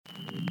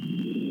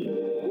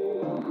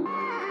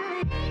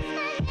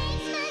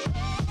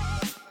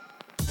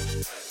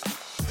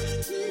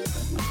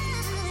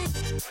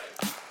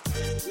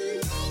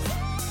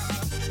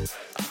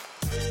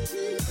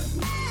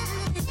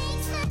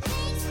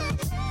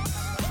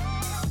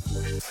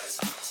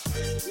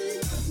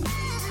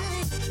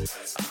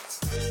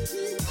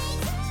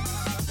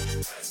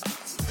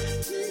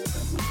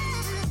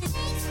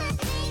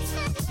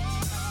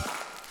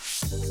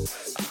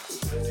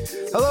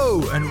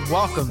Hello and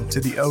welcome to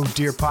the Oh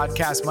Dear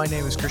Podcast. My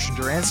name is Christian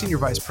Duran, Senior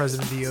Vice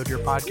President of the Oh Dear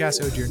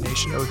Podcast, Oh Dear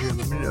Nation, Oh Dear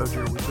Limited, Oh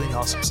Dear Weekly, and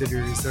all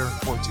subsidiaries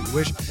thereof to you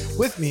wish.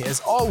 With me,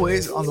 as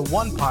always, on the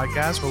one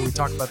podcast where we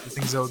talk about the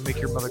things that would make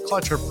your mother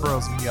clutch her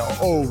pearls and yell,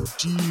 "Oh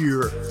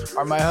dear,"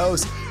 are my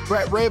hosts,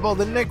 Brett Rabel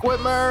and Nick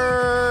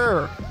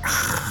Whitmer.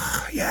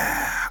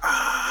 Yeah.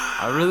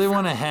 I really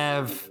want to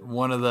have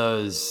one of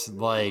those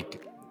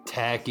like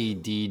tacky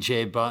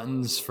DJ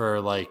buttons for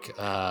like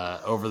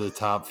over the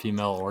top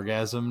female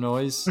orgasm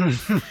noise. So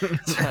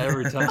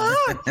every time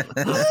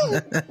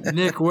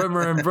Nick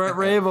Whitmer and Brett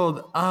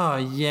Rabel, oh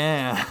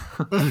yeah.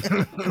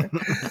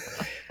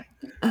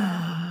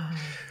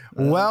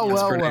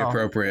 It's pretty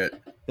appropriate.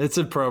 It's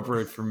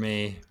appropriate for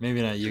me.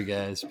 Maybe not you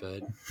guys,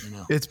 but you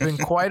know. It's been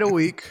quite a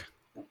week.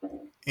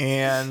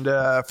 And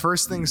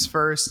first things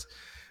first,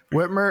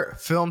 Whitmer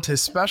filmed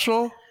his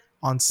special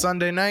on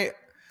Sunday night.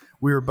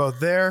 We were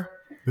both there.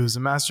 It was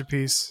a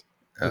masterpiece.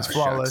 It was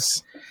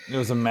flawless. It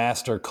was a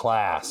master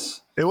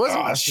class. It was a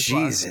master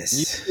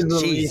class. You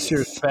release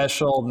your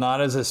special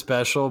not as a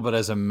special, but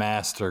as a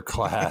master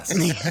class.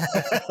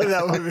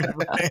 That would be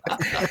right.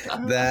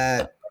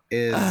 That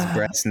is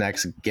Brett's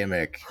next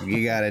gimmick.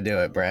 You got to do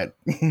it, Brett.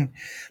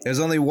 There's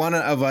only one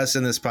of us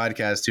in this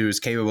podcast who is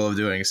capable of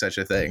doing such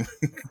a thing.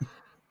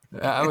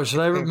 Should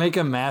I make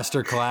a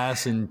master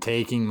class in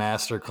taking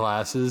master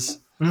classes?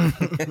 I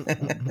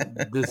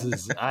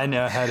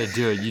know how to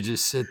do it. You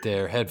just sit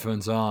there,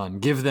 headphones on,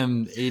 give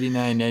them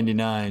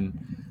 $89.99.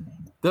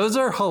 Those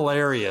are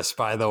hilarious,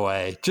 by the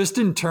way. Just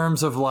in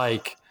terms of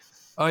like,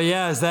 oh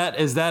yeah, is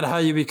that how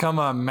you become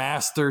a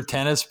master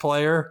tennis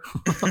player?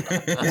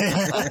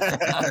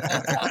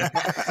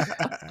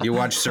 You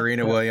watch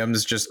Serena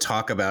Williams just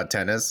talk about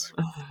tennis.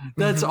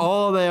 That's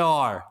all they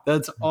are.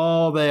 That's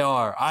all they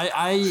are.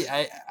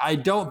 I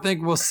don't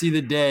think we'll see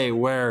the day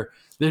where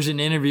there's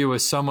an interview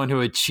with someone who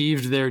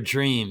achieved their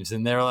dreams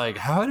and they're like,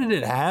 how did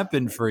it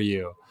happen for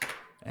you?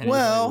 And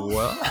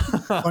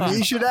funny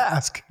you should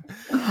ask.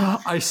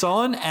 I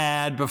saw an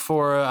ad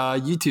before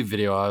a YouTube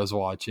video I was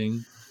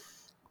watching.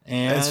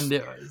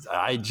 And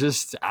I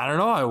don't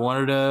know. I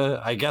wanted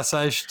to, I guess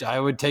I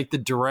would take the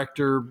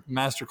director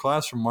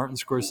masterclass from Martin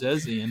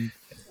Scorsese. And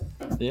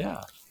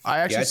yeah. I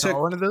actually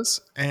saw one of those.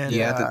 And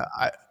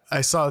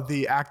I saw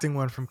the acting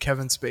one from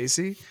Kevin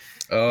Spacey.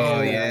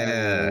 Oh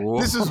yeah,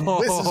 this is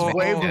way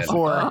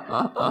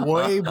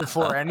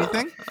before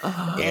anything.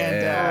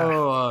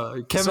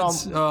 And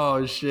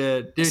Kevin,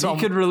 shit, dude, he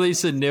could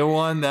release a new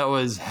one that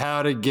was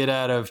how to get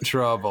out of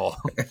trouble,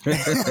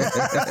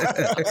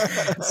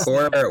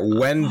 or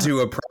when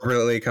to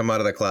appropriately come out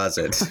of the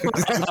closet.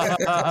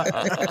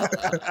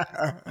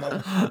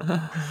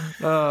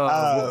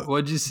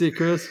 What'd you see,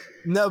 Chris?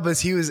 No, but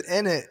he was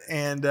in it,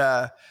 and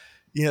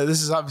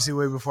this is obviously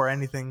way before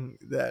anything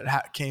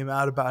that came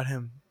out about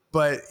him.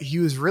 But he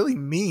was really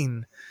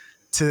mean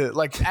to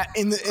like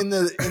in the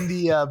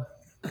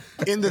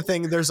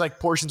thing. There's like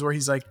portions where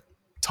he's like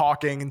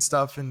talking and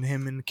stuff, and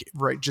him and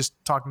just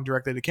talking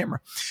directly to camera.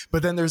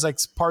 But then there's like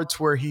parts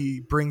where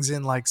he brings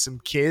in like some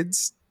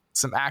kids,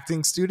 some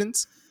acting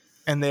students,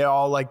 and they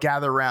all like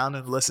gather around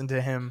and listen to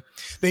him.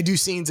 They do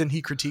scenes and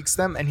he critiques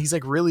them, and he's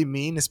like really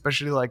mean,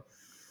 especially like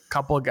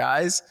couple of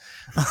guys.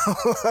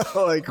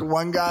 Like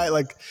one guy,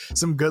 like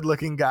some good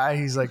looking guy,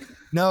 he's like,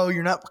 no,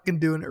 you're not fucking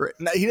doing it right.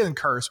 No, he doesn't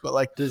curse, but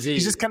like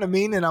he's just kind of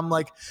mean, and I'm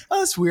like, oh,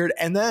 that's weird.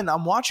 And then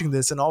I'm watching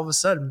this, and all of a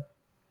sudden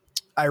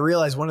I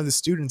realize one of the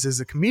students is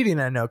a comedian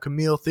I know,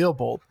 Camille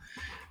Theobald.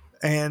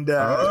 And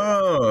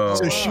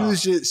so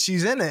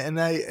she's in it,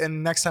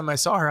 and next time I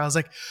saw her, I was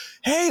like,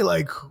 hey,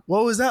 like,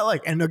 what was that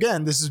like? And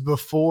again, this is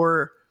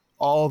before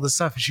all the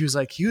stuff, and she was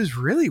like, he was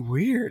really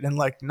weird and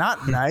like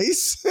not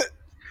nice.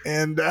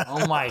 And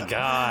oh my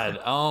god!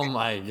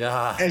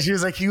 And she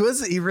was like, he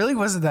really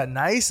wasn't that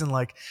nice, and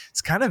like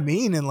it's kind of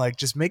mean, and like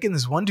just making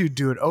this one dude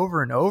do it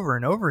over and over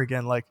and over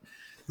again. Like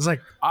it's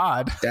like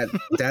odd.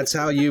 That's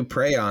how you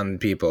prey on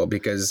people,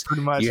 because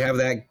you have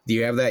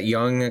that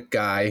young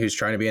guy who's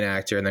trying to be an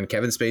actor, and then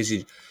Kevin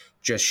Spacey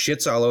just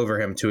shits all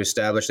over him to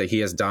establish that he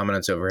has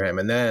dominance over him,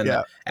 and then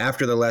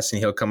after the lesson,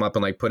 he'll come up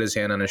and like put his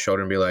hand on his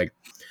shoulder and be like,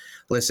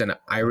 listen,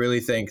 I really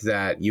think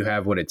that you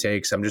have what it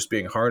takes. I'm just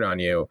being hard on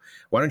you.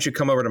 Why don't you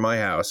come over to my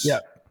house? Yeah.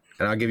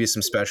 And I'll give you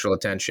some special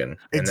attention.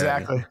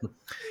 Exactly.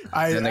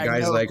 And the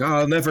guy's like, oh,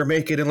 I'll never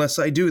make it unless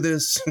I do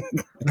this.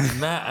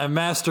 A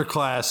master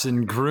class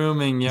in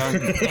grooming young.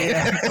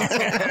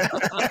 That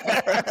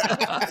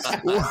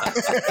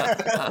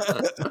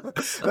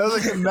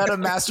was like a meta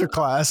master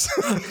class.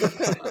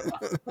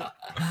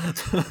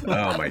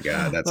 Oh my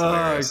god, that's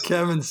hilarious.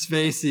 Kevin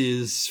Spacey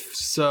is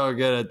so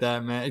good at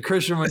that, man.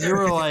 Christian, when you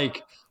were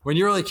like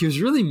he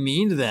was really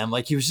mean to them,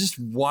 like he was just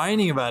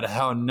whining about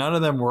how none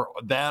of them were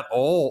that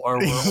old or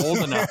were old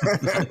enough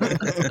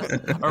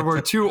or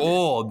were too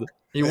old.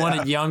 He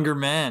wanted younger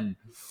men.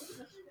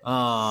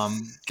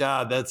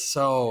 God,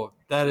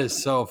 that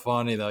is so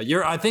funny though.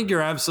 I think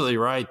you're absolutely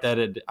right that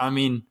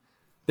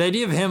the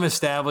idea of him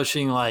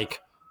establishing like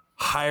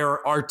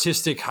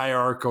artistic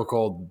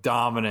hierarchical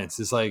dominance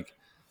is like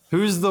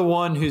who's the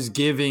one who's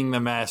giving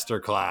the master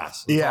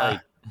class? Yeah.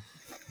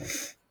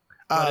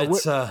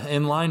 It's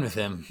in line with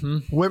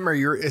him.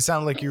 Whitmer, it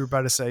sounded like you were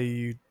about to say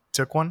you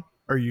took one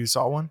or you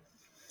saw one.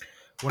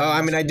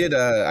 I mean, I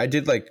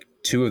did like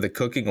 2 of the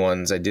cooking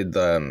ones. I did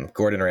the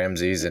Gordon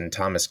Ramsay's and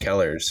Thomas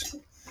Keller's.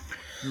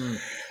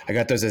 I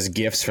got those as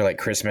gifts for like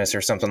Christmas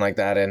or something like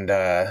that, and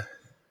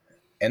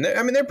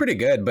they're pretty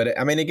good. But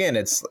I mean, again,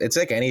 it's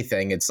like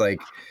anything. It's like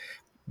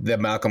the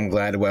Malcolm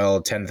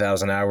Gladwell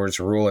 10,000 hours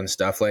rule and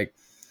stuff. Like,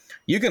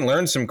 you can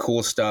learn some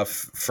cool stuff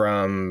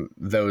from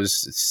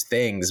those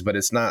things, but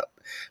it's not.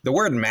 The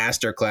word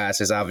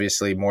masterclass is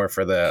obviously more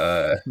for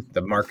the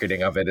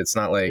marketing of it. It's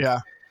not like.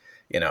 Yeah.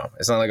 You know,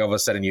 it's not like all of a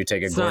sudden you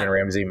take a Gordon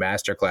Ramsay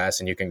masterclass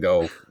and you can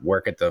go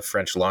work at the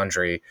French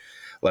Laundry.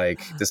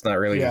 Like, that's not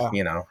really,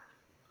 you know.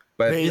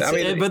 But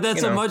but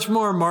that's a much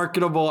more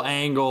marketable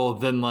angle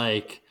than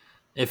like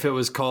if it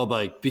was called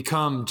like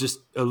become just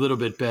a little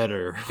bit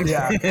better.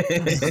 Yeah,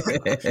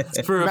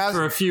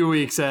 for a few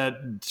weeks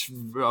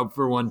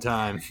for one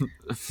time.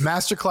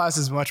 Masterclass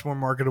is much more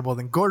marketable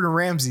than Gordon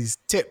Ramsay's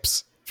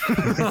tips, which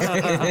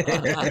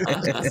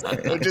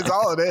is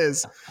all it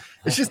is.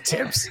 It's just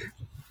tips.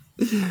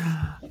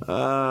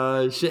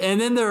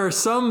 And then there are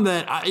some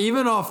that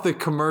even off the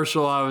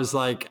commercial, I was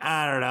like,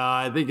 I don't know,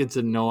 I think it's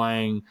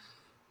annoying.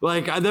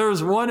 Like there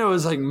was one that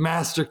was like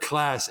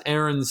Masterclass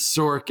Aaron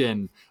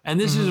Sorkin, and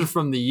this is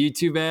from the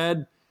YouTube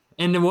ad,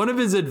 and one of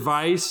his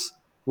advice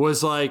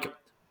was like,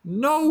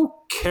 no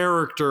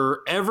character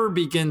ever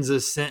begins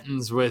a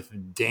sentence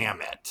with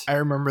 "damn it." I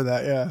remember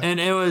that, yeah. And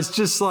it was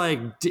just like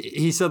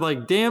he said,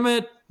 like, "Damn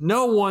it."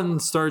 No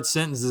one starts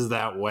sentences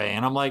that way.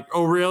 And I'm like,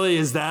 oh, really?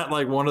 Is that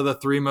like one of the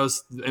 3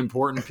 most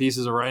important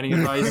pieces of writing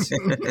advice?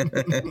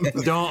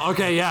 Don't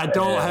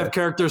have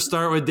characters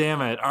start with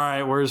damn it. All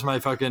right, where's my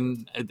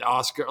fucking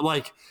Oscar?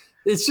 Like,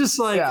 it's just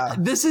like,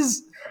 this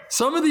is,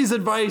 some of these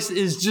advice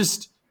is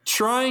just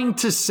trying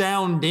to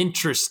sound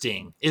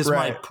interesting is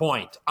my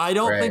point. I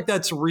don't think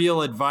that's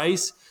real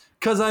advice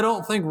because I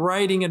don't think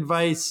writing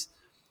advice,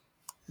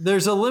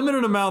 there's a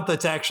limited amount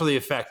that's actually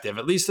effective,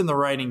 at least in the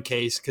writing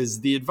case, because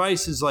the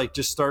advice is like,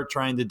 just start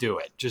trying to do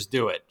it. Just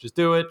do it. Just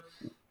do it.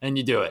 And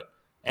you do it.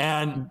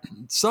 And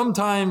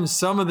sometimes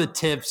some of the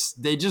tips,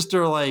 they just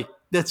are like,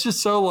 that's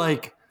just so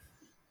like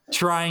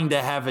trying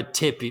to have a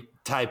tip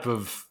type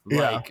of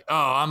like,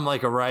 oh, I'm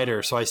like a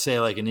writer. So I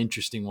say like an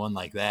interesting one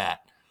like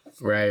that.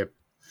 Right.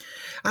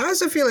 I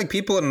also feel like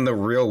people in the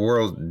real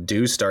world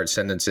do start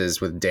sentences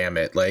with "damn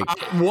it." Like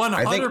 100%.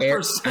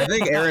 I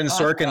think Aaron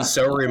Sorkin's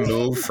so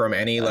removed from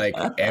any like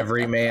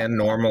everyman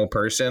normal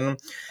person.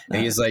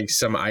 He's like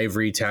some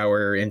ivory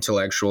tower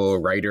intellectual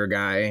writer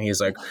guy, and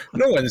he's like,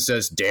 no one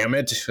says "damn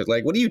it."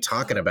 Like, what are you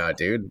talking about,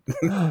 dude?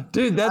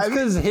 Dude, that's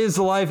because his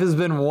life has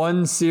been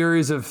one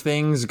series of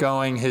things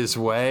going his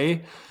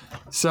way.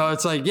 So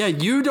it's like, yeah,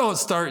 you don't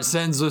start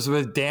sentences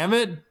with "damn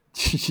it."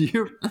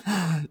 You've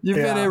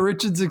been a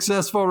rich and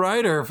successful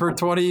writer for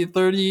 20,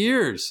 30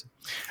 years.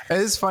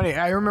 It's funny.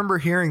 I remember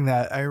hearing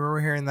that.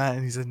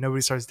 And he said,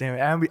 nobody starts damn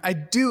it. I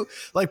do,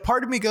 like,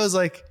 part of me goes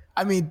like,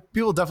 I mean,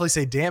 people definitely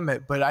say damn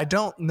it, but I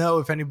don't know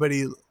if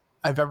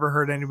I've ever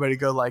heard anybody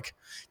go like,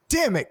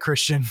 damn it,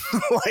 Christian.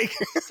 Like,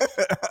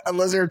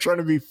 unless they're trying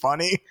to be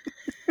funny.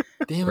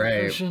 Damn it,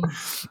 Christian.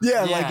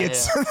 Yeah, like it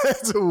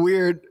is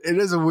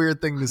a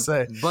weird thing to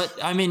say. But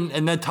I mean,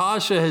 and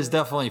Natasha has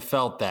definitely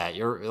felt that.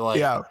 You're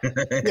like,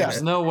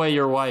 there's no way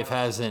your wife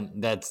hasn't.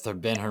 That's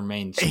been her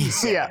main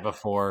cheese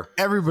before.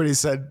 Everybody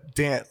said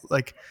damn,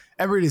 like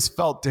everybody's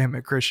felt damn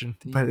it, Christian,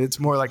 but it's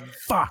more like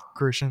fuck,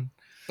 Christian.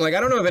 Like,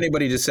 I don't know if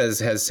anybody just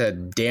has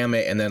said damn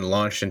it and then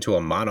launched into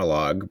a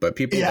monologue, but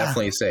people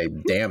definitely say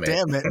damn it.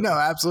 Damn it. No,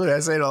 absolutely.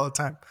 I say it all the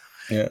time.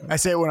 Yeah. I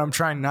say it when I'm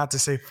trying not to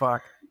say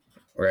fuck.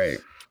 Right.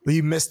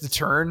 You miss the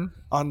turn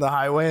on the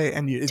highway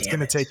and it's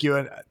going to take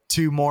you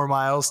 2 more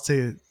miles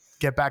to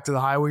get back to the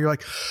highway. You're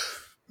like,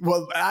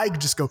 well, I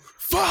just go,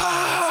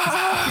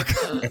 fuck.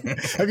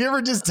 Have you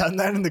ever just done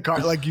that in the car?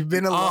 Like you've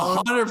been alone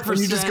 100%. And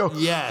you just go,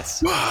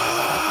 yes.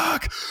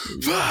 Fuck.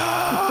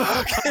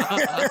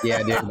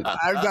 Yeah, dude.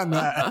 I've done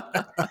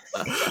that.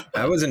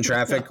 I was in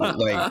traffic.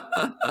 Like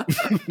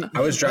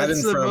I was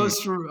driving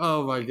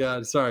oh my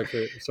God. Sorry.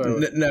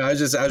 No, I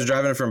was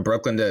driving from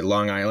Brooklyn to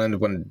Long Island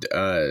when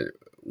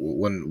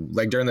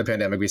like during the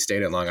pandemic we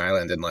stayed in Long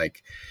Island, and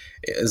like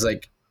it was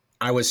like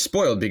I was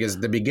spoiled because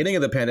the beginning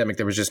of the pandemic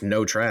there was just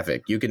no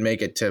traffic. You can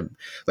make it to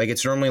like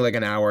it's normally like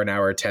an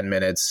hour 10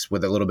 minutes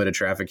with a little bit of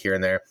traffic here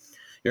and there.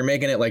 You're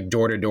making it like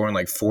door to door in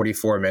like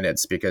 44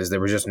 minutes because there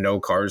was just no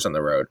cars on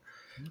the road.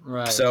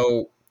 Right.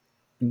 So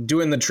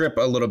doing the trip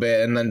a little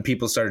bit, and then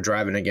people started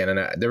driving again,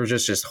 and there was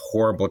just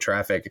horrible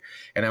traffic,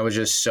 and I was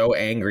just so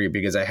angry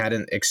because I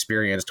hadn't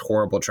experienced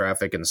horrible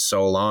traffic in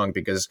so long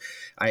because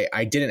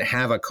I didn't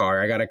have a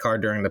car. I got a car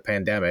during the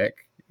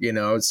pandemic, you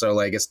know, so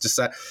like it's just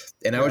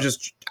and I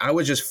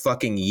was just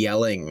fucking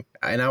yelling,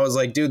 and I was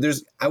like, dude,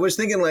 I was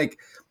thinking like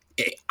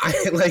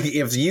like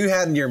if you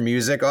had your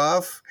music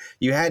off,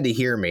 you had to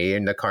hear me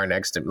in the car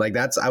next to me. Like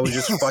I was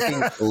just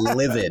fucking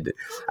livid.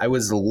 I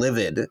was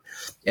livid.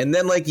 And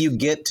then like you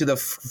get to the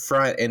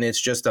front and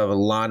it's just a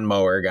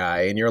lawnmower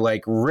guy and you're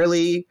like,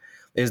 really?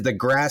 Is the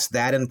grass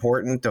that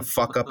important to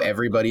fuck up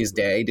everybody's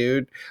day,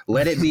 dude?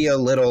 Let it be a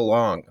little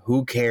long.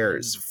 Who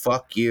cares?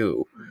 Fuck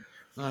you.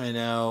 I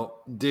know,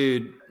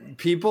 dude.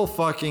 People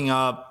fucking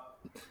up.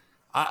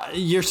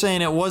 You're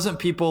saying it wasn't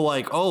people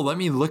like, oh, let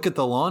me look at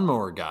the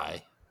lawnmower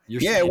guy.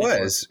 Yeah, it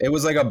was. It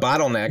was like a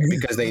bottleneck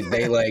because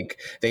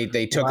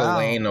they took a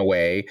lane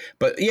away.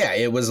 But yeah,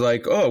 it was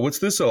like, oh, what's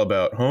this all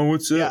about? Huh?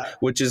 What's it? Yeah.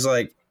 Which is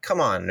like, come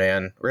on,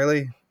 man,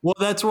 really? Well,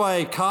 that's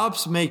why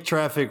cops make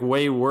traffic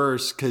way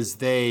worse because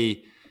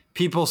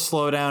people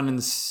slow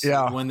down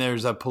when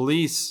there's a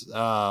police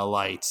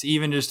lights,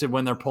 even just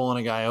when they're pulling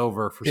a guy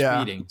over for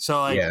speeding.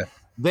 So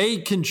they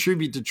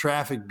contribute to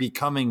traffic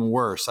becoming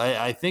worse.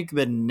 I think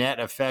the net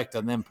effect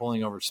of them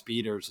pulling over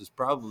speeders is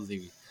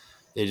probably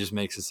they just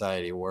make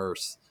society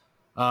worse.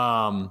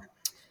 But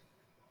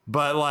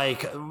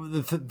like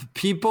the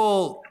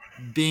people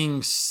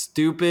being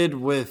stupid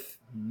with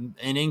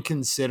and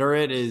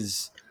inconsiderate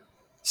is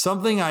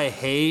something I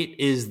hate.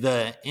 Is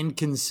the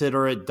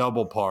inconsiderate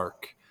double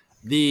park.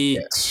 The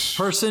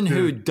person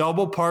who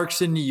double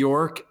parks in New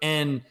York,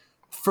 and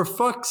for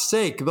fuck's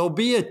sake, there'll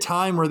be a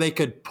time where they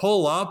could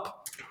pull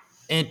up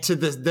and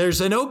there's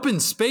an open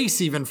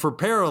space even for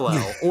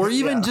parallel, or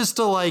even just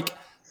to like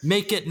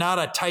make it not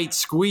a tight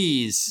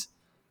squeeze.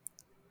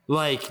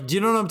 Like, do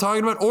you know what I'm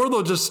talking about? Or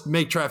they'll just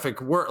make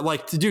traffic work.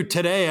 Like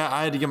today,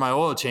 I had to get my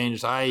oil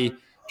changed. I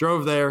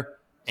drove there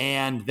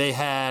and they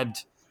had,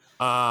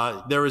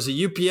 there was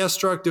a UPS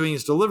truck doing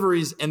his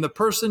deliveries, and the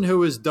person who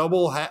was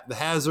double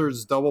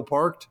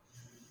parked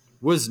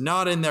was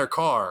not in their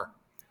car.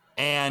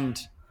 And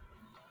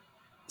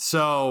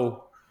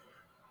so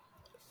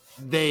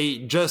they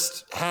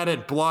just had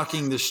it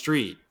blocking the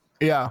street.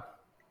 Yeah.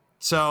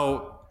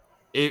 So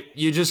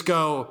you just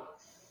go,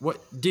 what,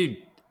 dude,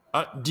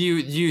 do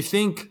you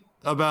think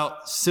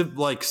about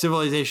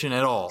civilization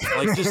at all?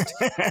 Like just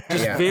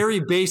very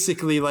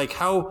basically, like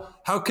how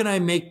can I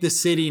make the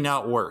city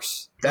not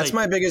worse? That's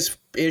my biggest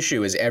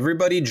issue is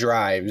everybody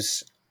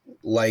drives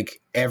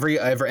like every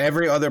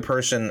other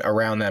person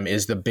around them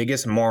is the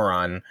biggest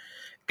moron.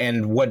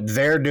 And what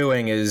they're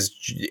doing is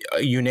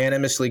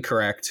unanimously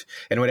correct.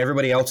 And what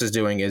everybody else is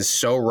doing is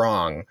so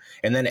wrong.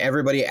 And then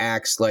everybody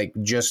acts like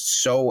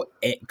just so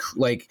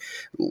like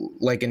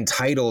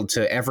entitled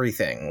to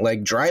everything.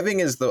 Like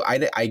driving is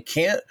I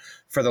can't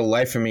for the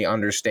life of me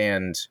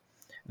understand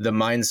the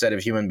mindset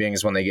of human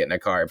beings when they get in a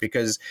car,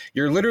 because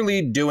you're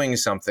literally doing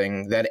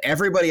something that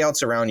everybody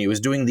else around you is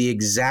doing the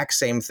exact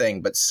same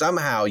thing, but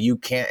somehow you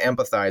can't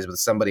empathize with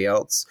somebody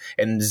else.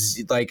 And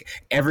like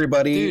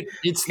everybody, dude,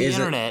 it's the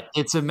internet.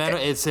 It's the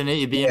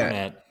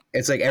internet.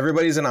 It's like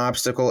everybody's an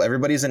obstacle.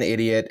 Everybody's an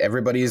idiot.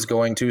 Everybody's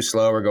going too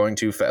slow or going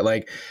too fast.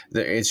 Like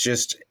it's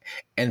just,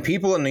 and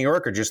people in New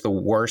York are just the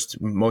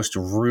worst, most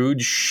rude,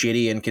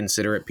 shitty,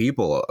 inconsiderate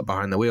people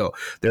behind the wheel.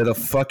 They're the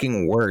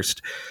fucking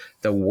worst.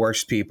 The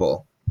worst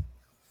people.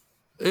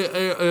 Well,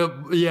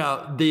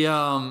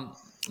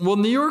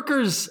 New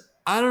Yorkers,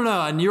 I don't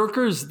know. New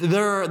Yorkers,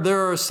 there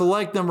are a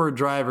select number of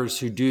drivers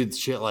who do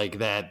shit like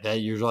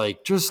that you're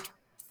like, just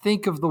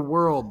think of the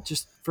world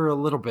just for a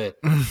little bit.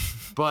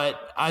 But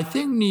I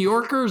think New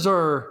York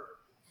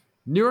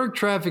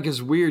traffic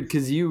is weird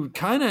because you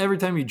kind of, every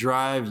time you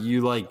drive, you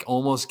like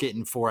almost get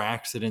in 4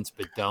 accidents,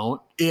 but don't.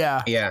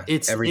 Yeah. Yeah.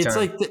 It's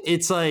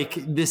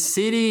like the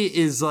city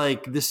is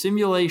like, the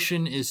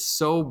simulation is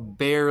so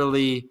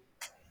barely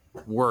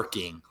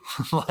working.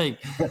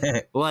 like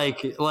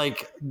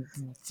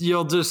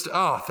you'll just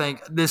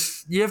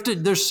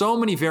there's so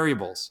many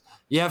variables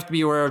you have to be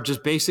aware of.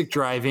 Just basic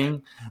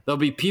driving. There'll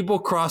be people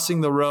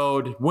crossing the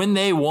road when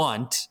they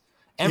want.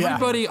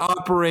 Everybody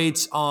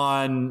operates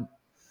on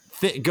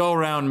go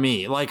around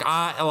me.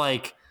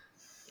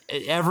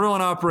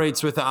 Everyone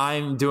operates with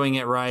I'm doing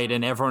it right,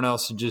 and everyone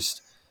else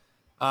just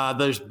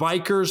there's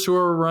bikers who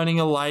are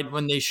running a light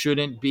when they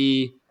shouldn't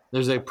be.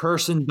 There's a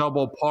person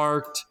double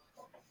parked.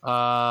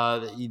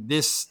 I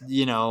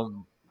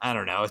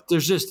don't know.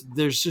 There's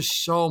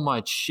just so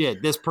much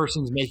shit. This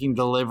person's making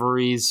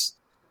deliveries.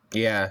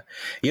 Yeah.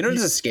 You know,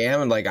 it's a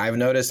scam. And like I've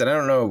noticed, and I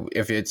don't know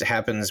if it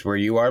happens where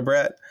you are,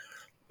 Brett,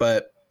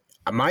 but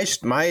my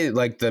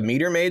like the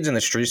meter maids and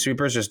the street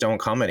sweepers just don't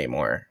come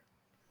anymore.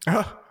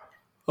 Oh,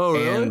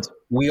 really? And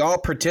we all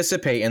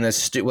participate in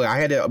this. I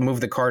had to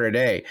move the car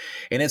today,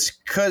 and it's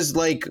because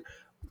like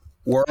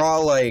we're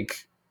all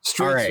like,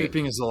 street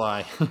sweeping is a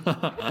lie.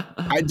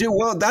 I do.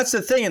 Well, that's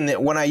the thing.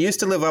 And when I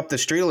used to live up the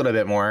street a little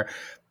bit more,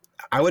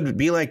 I would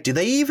be like, do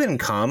they even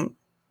come?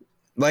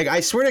 Like, I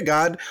swear to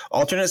God,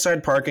 alternate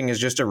side parking is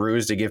just a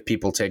ruse to give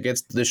people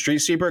tickets. The street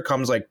sweeper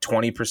comes like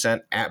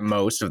 20% at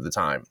most of the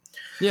time.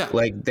 Yeah.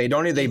 Like they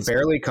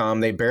barely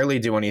come. They barely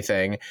do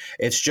anything.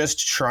 It's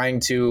just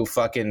trying to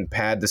fucking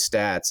pad the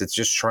stats. It's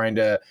just trying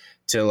to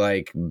to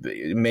like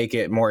make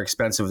it more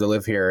expensive to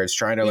live here. It's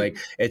trying to like,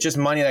 it's just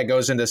money that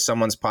goes into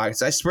someone's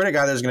pockets. I swear to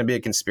God, there's going to be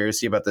a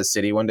conspiracy about this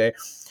city one day.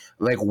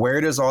 Like,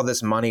 where does all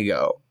this money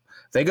go?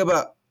 Think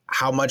about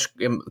how much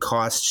it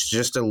costs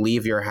just to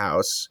leave your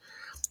house.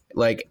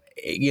 Like,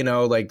 you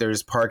know, like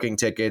there's parking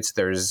tickets,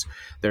 there's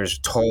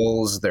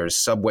tolls, there's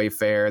subway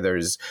fare,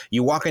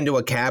 you walk into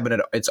a cab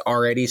and it's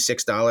already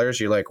 $6.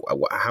 You're like,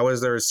 how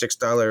is there a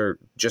 $6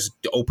 just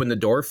open the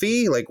door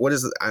fee? Like, what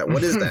is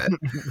that?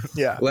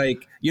 Yeah.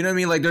 Like, you know what I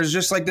mean? Like, there's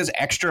just like this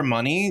extra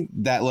money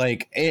that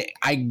like,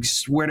 I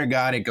swear to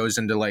God, it goes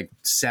into like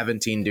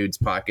 17 dudes'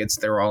 pockets.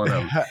 They're all in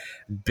a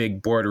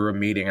big boardroom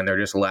meeting and they're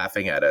just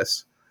laughing at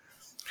us.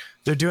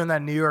 They're doing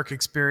that New York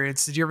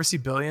experience. Did you ever see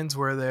Billions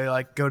where they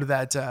like go to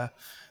that,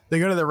 they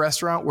go to the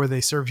restaurant where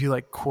they serve you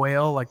like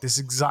quail, like this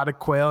exotic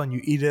quail, and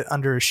you eat it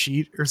under a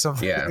sheet or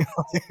something? Yeah.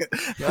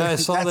 I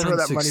saw that in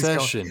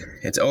Succession.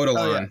 It's Odilon.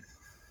 Oh, yeah.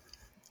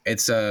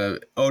 It's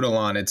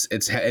Odilon.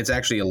 It's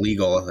actually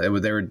illegal.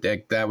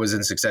 That was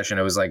in Succession.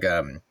 It was like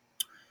a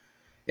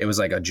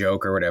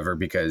joke or whatever,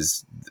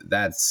 because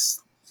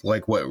that's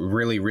like what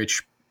really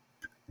rich,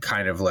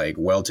 kind of like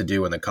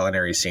well-to-do in the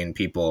culinary scene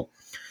people,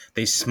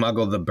 they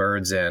smuggle the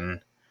birds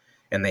in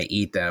and they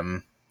eat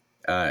them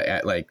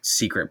at like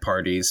secret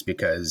parties,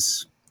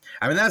 because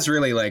I mean that's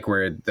really like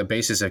where the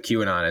basis of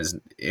QAnon is.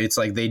 It's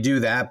like they do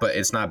that, but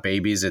it's not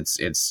babies. It's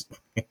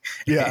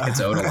yeah,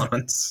 it's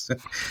Odilons.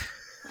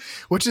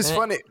 Which is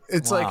funny.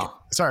 It's wow. Like,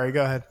 sorry,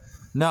 go ahead.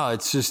 No,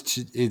 it's just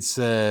it's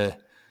a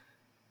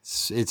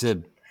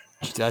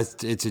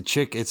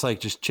chick. It's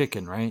like just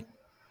chicken, right?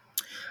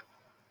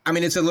 I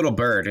mean, it's a little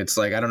bird. It's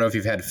like, I don't know if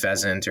you've had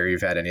pheasant or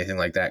you've had anything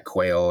like that,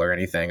 quail or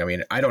anything. I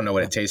mean, I don't know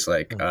what it tastes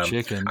like.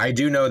 Chicken. I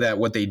do know that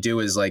what they do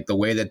is like the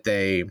way that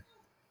they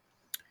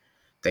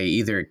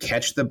either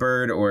catch the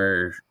bird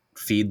or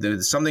feed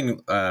something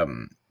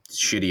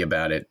shitty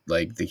about it,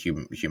 like the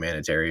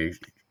humanitarian,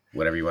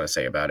 whatever you want to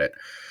say about it.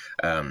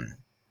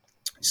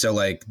 So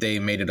like they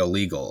made it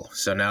illegal.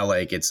 So now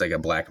like it's like a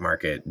black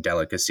market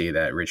delicacy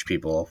that rich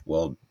people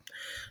will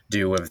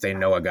do if they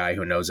know a guy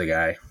who knows a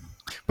guy.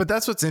 But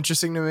that's what's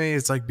interesting to me.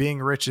 It's like being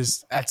rich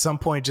is at some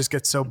point just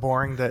gets so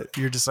boring that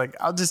you're just like,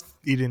 I'll just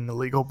eat an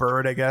illegal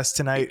bird, I guess,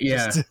 tonight.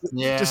 Yeah.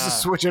 Just to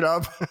switch it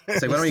up.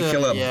 It's like, why don't we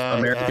kill a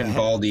American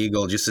bald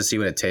eagle just to see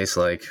what it tastes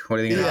like? What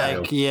do you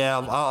think?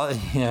 Yeah.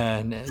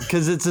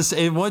 Because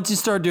once you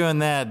start doing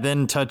that,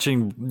 then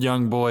touching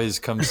young boys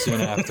comes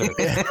soon after.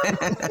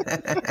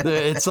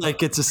 It's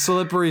like, it's a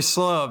slippery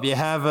slope. You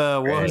have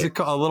what was it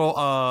called? A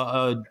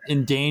little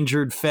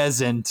endangered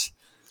pheasant.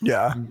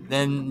 Yeah.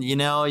 Then, you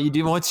know,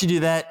 once you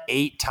do that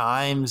 8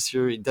 times,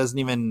 it doesn't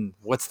even,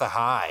 what's the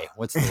high?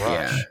 What's the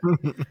rush?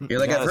 Yeah. You're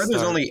like, I've heard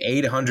there's only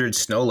 800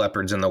 snow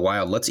leopards in the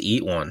wild. Let's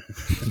eat one.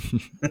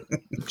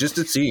 Just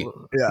to see.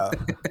 Yeah.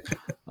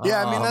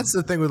 Yeah. I mean, that's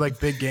the thing with like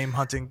big game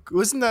hunting.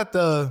 Was it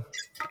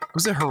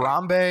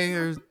Harambe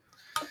or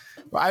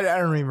I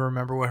don't even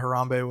remember what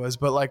Harambe was,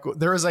 but like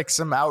there was like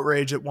some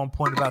outrage at one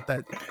point about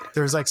that.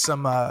 There was like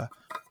some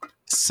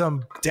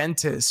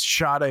dentist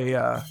shot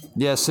a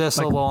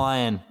Cecil the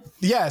lion.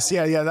 Yes,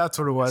 yeah, that's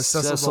what it was.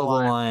 Cecil the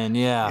lion.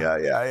 Yeah.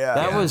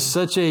 That was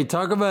such a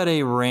talk about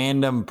a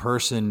random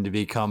person to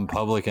become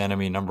public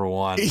enemy number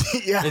one.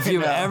 Yeah, if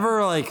you've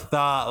ever like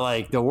thought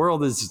like the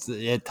world is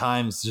at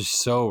times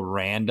just so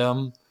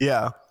random.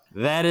 Yeah.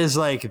 That is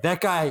like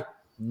that guy,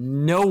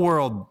 no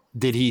world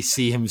did he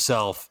see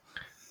himself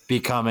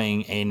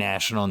becoming a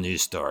national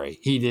news story.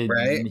 He did.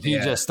 Right? He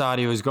just thought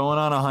he was going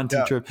on a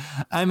hunting trip.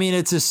 I mean,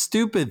 it's a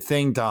stupid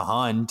thing to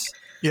hunt.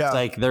 Yeah. It's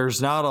like there's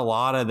not a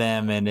lot of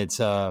them, and it's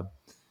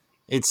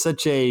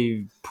such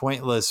a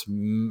pointless,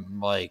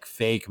 like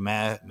fake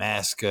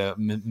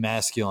masculine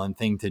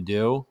thing to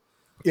do.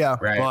 Yeah.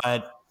 Right.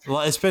 But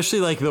especially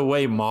like the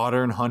way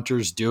modern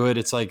hunters do it,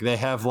 it's like they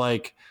have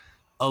like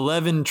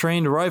 11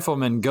 trained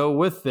riflemen go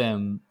with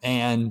them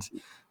and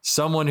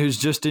someone who's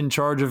just in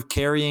charge of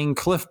carrying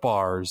Cliff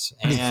Bars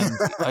and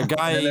a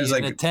guy in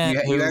like, a tent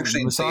who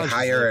massages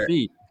their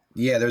feet.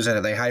 Yeah,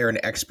 they hire an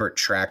expert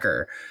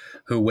tracker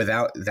who,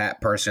 without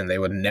that person, they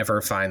would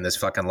never find this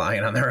fucking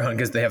lion on their own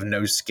because they have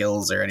no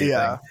skills or anything.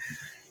 Yeah,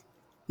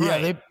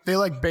 right. They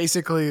like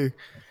basically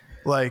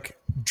like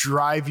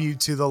drive you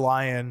to the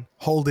lion,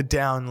 hold it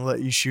down, and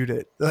let you shoot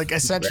it. Like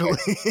essentially,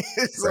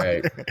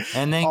 right. Like,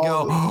 and then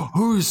go,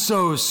 who's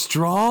so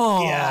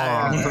strong?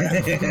 Yeah.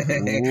 Who's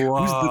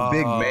the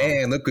big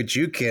man? Look what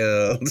you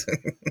killed.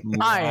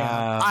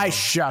 I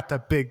shot the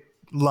big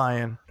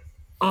lion.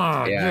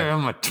 Yeah,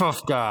 I'm a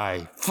tough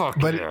guy.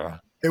 Fuck but yeah.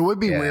 It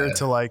would be weird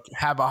to like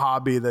have a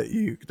hobby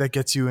that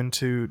gets you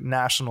into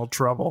national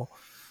trouble.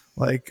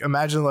 Like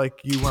imagine like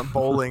you went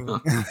bowling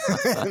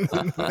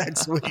and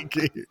next week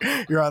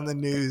you're on the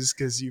news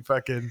because you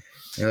fucking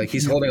you're like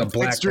he's holding a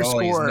black ball,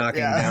 he's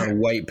knocking down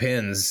white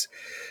pins.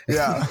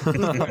 Yeah.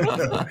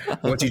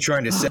 What's he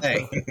trying to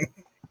say?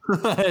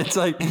 It's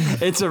like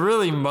it's a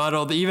really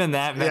muddled. Even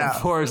that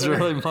metaphor is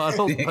really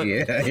muddled. But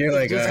yeah, you're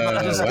like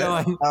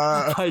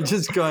I'm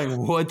just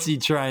going. What's he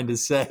trying to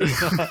say?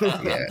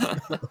 Yeah,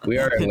 we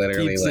are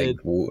literally like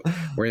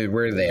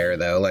we're there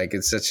though. Like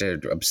it's such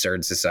an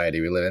absurd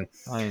society we live in.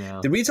 I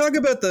know. Did we talk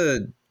about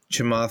the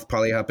Chamath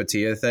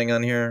Palihapitiya thing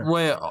on here?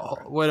 Wait.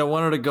 I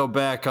wanted to go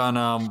back on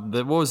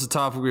what was the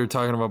topic we were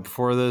talking about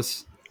before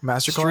this?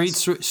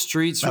 Masterclass?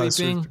 Street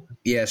sweeping.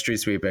 Yeah, street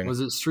sweeping. Was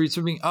it street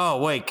sweeping?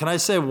 Oh, wait. Can I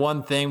say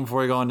one thing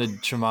before we go into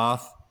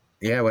Chamath?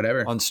 Yeah,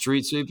 whatever. On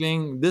street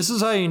sweeping. This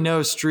is how you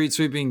know street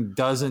sweeping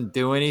doesn't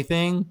do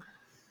anything.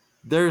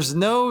 There's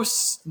no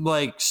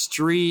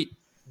street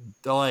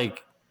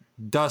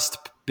dust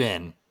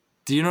bin.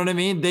 Do you know what I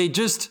mean? They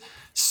just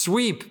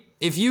sweep.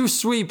 If you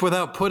sweep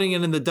without putting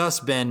it in the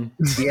dustbin,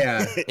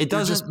 it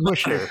doesn't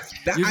matter.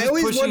 You're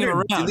just pushing it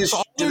around.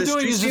 All they're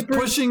doing is just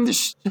pushing the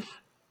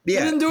They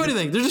didn't do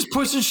anything. They're just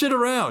pushing shit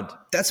around.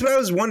 That's what I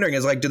was wondering.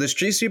 Is like, do the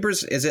street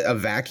sweepers? Is it a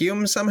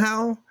vacuum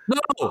somehow?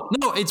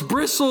 No. It's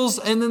bristles,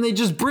 and then they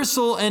just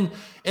bristle, and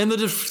then it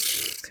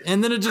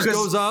just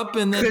goes up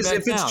and then back if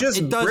it's down. just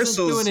It doesn't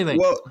bristles, do anything.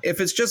 well, if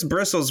it's just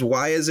bristles,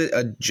 why is it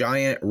a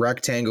giant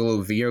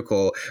rectangular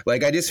vehicle?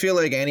 Like, I just feel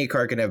like any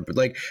car can have.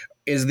 Like,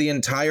 is the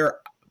entire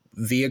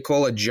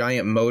vehicle a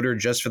giant motor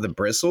just for the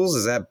bristles?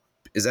 Is that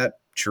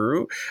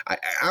true?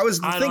 I was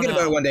thinking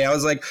about it one day. I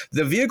was like,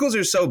 the vehicles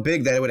are so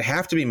big that it would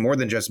have to be more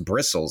than just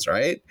bristles,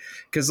 right?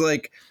 Because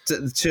like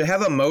to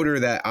have a motor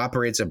that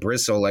operates a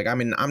bristle, like, I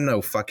mean, I'm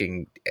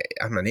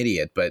an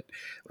idiot, but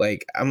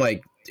like, I'm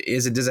like,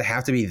 does it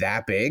have to be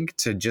that big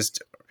to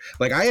just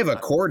like, I have a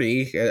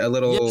Cordy, a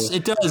little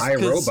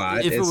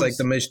iRobot. It's like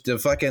the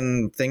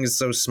fucking thing is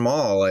so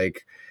small.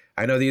 Like,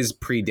 I know these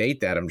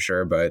predate that, I'm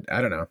sure, but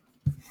I don't know.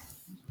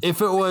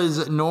 If it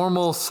was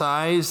normal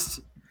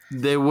sized,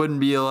 they wouldn't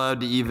be allowed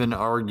to even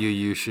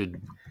argue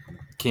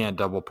can't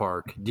double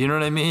park. Do you know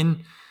what I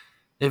mean?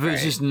 If it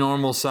was just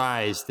normal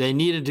size, they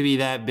needed to be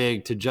that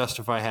big to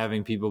justify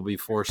having people be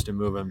forced to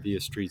move them via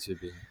street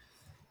sweeping.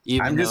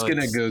 I'm just going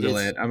to Google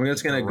it. I'm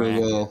just going to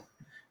Google,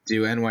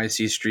 do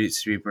NYC street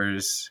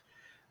sweepers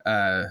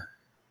vacuum.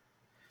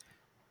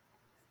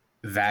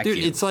 Dude,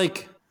 it's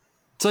like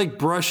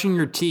brushing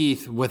your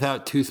teeth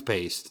without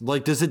toothpaste.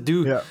 Like, does it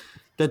do... Yeah.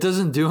 That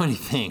doesn't do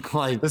anything.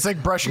 Like, it's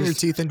like brushing your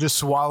teeth and just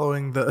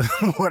swallowing the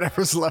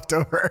whatever's left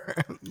over.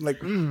 Like,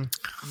 well,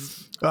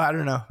 I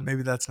don't know.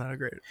 Maybe that's not a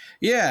great.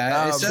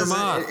 Yeah,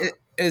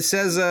 it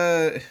says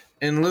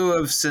in lieu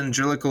of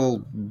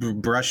cylindrical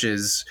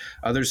brushes,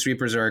 other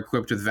sweepers are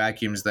equipped with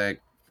vacuums that.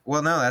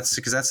 Well, no, that's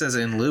because that says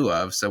in lieu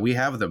of. So we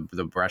have the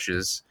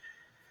brushes.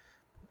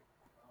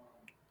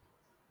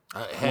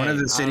 One of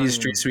the city's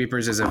street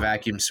sweepers is a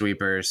vacuum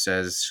sweeper,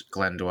 says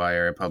Glenn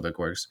Dwyer at Public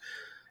Works.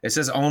 It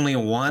says only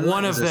one.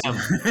 One of them.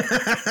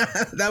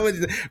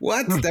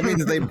 What? That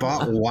means they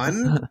bought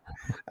one?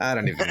 I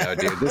don't even know,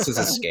 dude. This is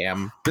a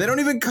scam. They don't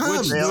even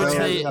come.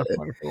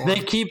 They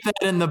keep that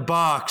in the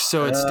box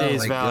so it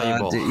stays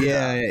valuable.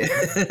 Yeah.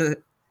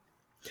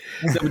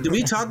 So, did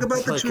we talk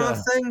about the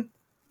Chamath thing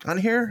on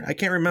here? I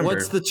can't remember.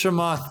 What's the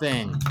Chamath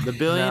thing? The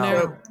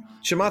billionaire? No.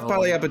 Chamath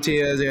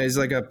Palihapitiya is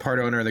like a part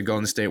owner of the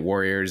Golden State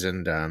Warriors,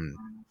 and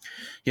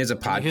he has a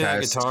podcast. Can you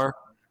hear that guitar?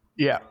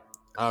 Yeah.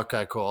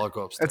 Okay, cool. I'll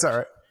go upstairs. It's all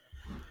right.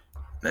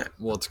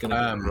 Well, it's going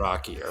to be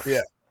rockier.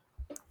 Yeah.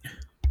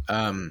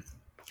 Chamath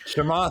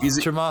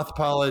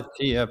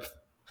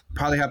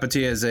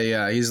Palihapitiya is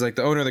he's like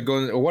the owner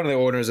of one of the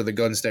owners of the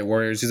Golden State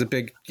Warriors. He's a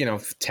big,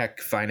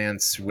 tech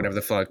finance, whatever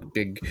the fuck,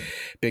 big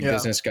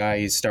business guy.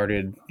 He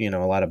started, a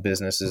lot of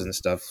businesses and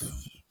stuff.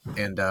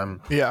 And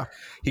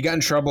he got in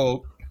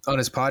trouble on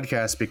his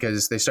podcast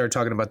because they started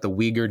talking about the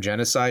Uyghur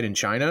genocide in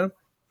China.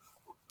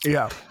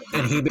 Yeah.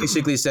 And he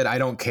basically said, I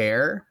don't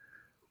care.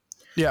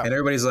 Yeah. And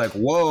everybody's like,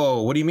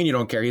 whoa, what do you mean you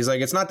don't care? He's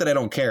like, it's not that I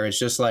don't care. It's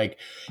just like,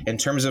 in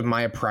terms of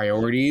my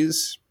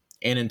priorities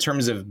and in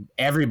terms of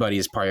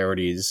everybody's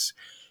priorities,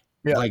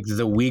 like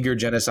the Uyghur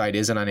genocide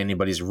isn't on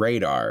anybody's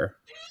radar.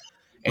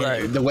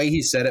 And the way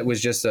he said it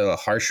was just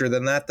harsher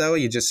than that, though.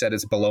 He just said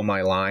it's below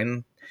my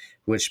line,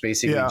 which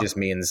basically just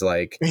means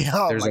like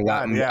there's a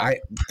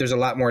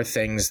lot more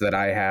things that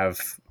I have.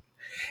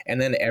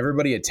 And then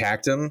everybody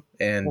attacked him.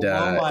 And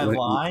my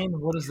line?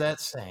 What is that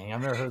saying?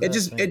 I've never heard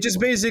that. It just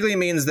basically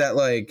means that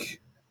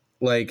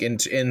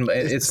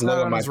it's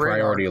low on my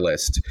priority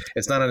list.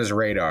 It's not on his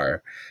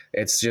radar.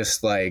 It's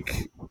just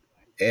like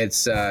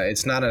it's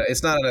not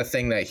a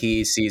thing that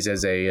he sees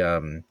as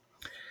an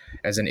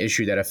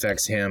issue that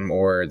affects him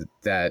or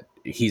that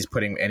he's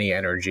putting any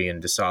energy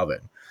into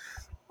solving.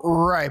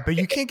 Right, but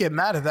you can't get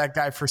mad at that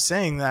guy for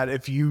saying that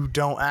if you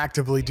don't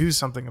actively do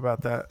something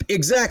about that.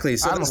 Exactly.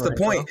 So that's the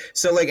point.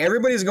 So like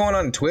everybody's going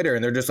on Twitter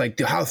and they're just like,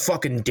 how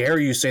fucking dare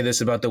you say this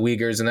about the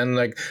Uyghurs? And then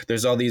like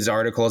there's all these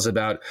articles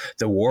about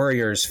the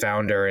Warriors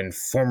founder and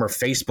former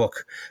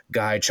Facebook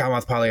guy,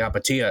 Chamath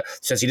Palihapitiya,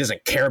 says he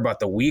doesn't care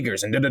about the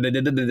Uyghurs and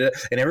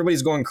and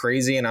everybody's going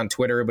crazy. And on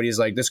Twitter, everybody's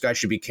like, this guy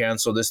should be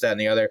canceled, this, that, and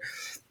the other.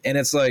 And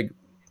it's like,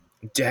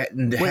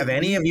 Have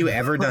any of you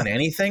ever done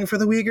anything for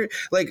the Uyghur?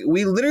 Like,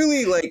 we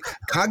literally, like,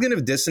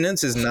 cognitive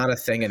dissonance is not a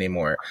thing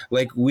anymore.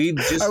 Like, we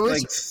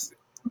just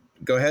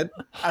go ahead.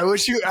 I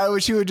wish you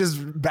would just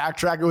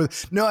backtrack it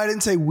with, no, I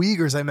didn't say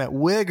Uyghurs. I meant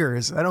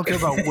Wiggers. I don't care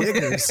about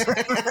Wiggers.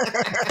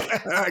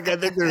 Like, I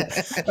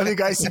think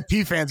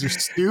ICP fans are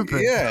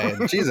stupid. Yeah.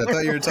 Jeez, I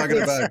thought you were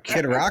talking about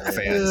Kid Rock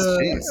fans.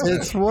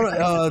 It's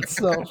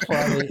so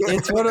funny.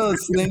 It's one of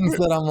those things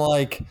that I'm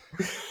like,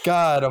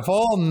 God, of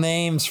all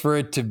names for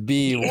it to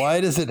be,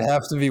 why does it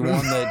have to be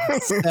one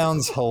that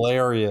sounds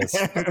hilarious?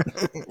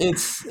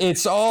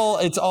 It's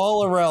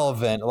all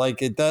irrelevant. Like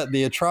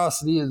the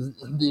atrocity is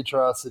the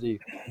atrocity,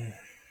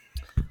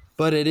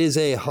 but it is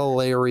a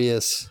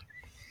hilarious,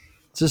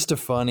 just a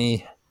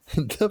funny.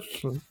 But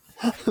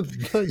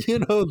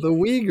the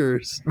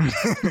Uyghurs.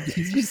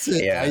 You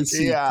said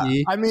ICP.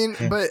 Yeah. I mean,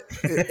 but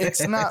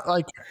it's not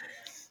like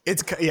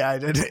it's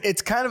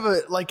kind of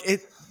a like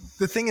it.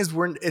 The thing is,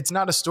 it's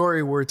not a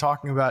story we're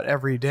talking about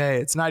every day.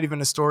 It's not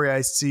even a story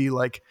I see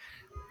like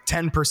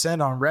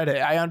 10% on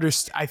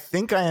Reddit. I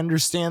think I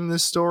understand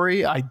this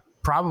story. I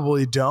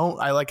probably don't.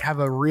 I like have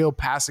a real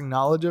passing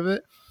knowledge of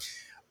it.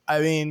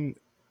 I mean,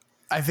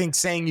 I think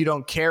saying you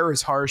don't care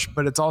is harsh,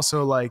 but it's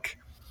also like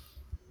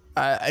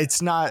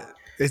it's not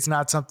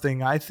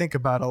something I think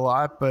about a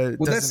lot. But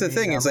that's the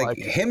thing. It's like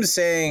him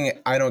saying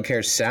I don't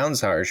care sounds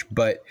harsh,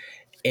 but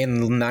in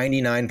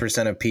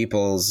 99% of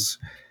people's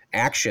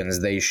actions,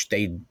 they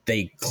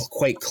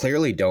quite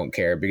clearly don't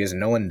care because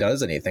no one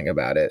does anything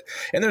about it.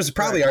 And there's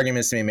probably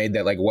arguments to be made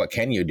that, like, what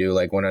can you do,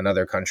 like, when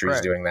another country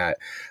is doing that?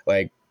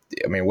 Like,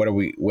 I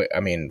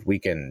mean, we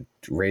can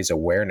raise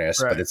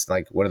awareness, but it's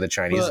like, what are the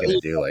Chinese going to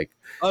do? Like,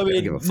 I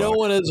mean, no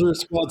one has a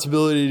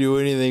responsibility to do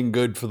anything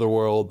good for the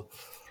world.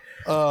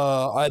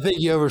 I think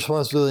you have a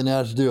responsibility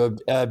not to do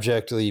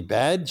abjectly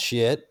bad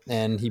shit,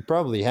 and he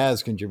probably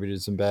has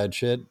contributed some bad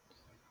shit,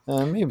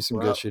 maybe some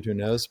good shit. Who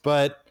knows?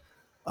 But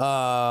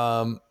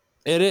I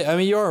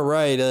mean, you're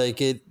right.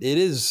 Like it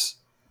is.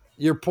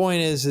 Your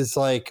point is, it's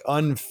like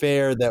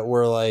unfair that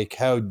we're like,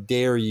 how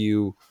dare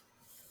you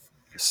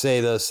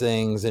say those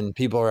things, and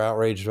people are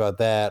outraged about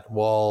that.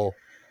 Well,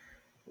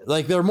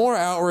 like they're more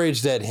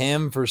outraged at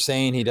him for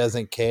saying he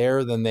doesn't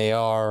care than they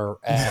are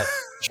at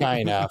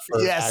China for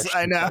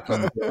I know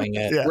doing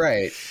it. Yeah.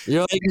 Right.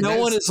 You're like, no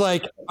one is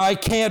like, I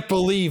can't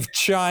believe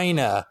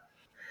China.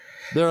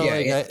 They're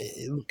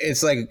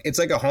it's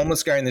like a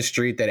homeless guy in the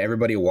street that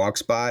everybody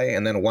walks by,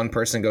 and then one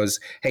person goes,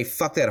 "Hey,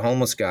 fuck that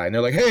homeless guy," and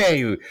they're like,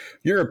 "Hey,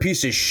 you're a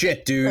piece of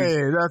shit, dude."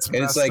 Hey, that's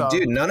and it's like,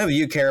 dude, none of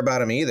you care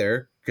about him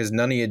either because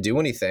none of you do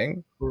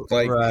anything.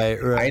 Like, right.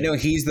 I know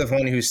he's the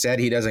one who said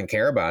he doesn't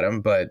care about him,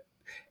 but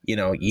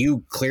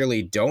you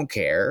clearly don't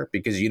care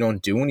because you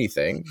don't do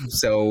anything.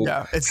 So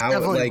it's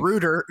definitely like,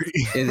 ruder.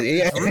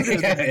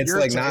 It's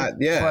like not,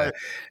 but,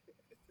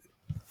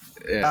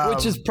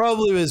 which is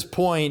probably his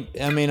point.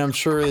 I mean, I'm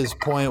sure his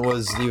point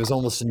was he was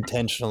almost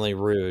intentionally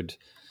rude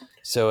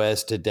so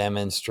as to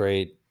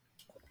demonstrate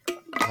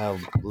how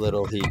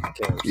little he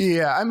cares.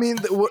 Yeah, I mean,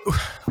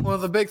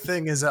 the big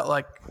thing is that,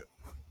 like,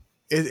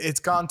 it's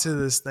gone to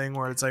this thing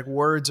where it's like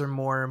words are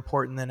more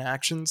important than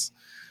actions.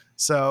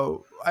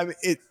 So, I mean,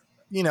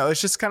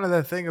 it's just kind of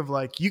that thing of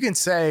like, you can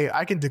say,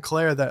 I can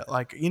declare that,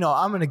 like,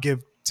 I'm going to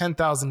give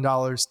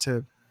 $10,000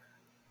 to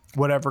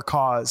whatever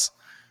cause.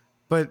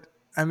 But,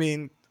 I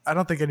mean, I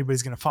don't think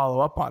anybody's going to follow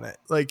up on it.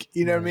 Like,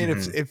 you know what I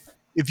mean?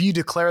 If you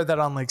declare that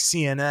on like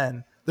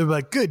CNN, they'll be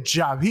like, good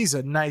job. He's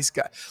a nice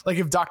guy. Like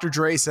if Dr.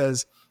 Dre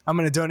says, I'm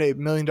going to donate $1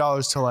 million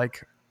to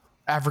like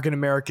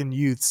African-American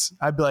youths,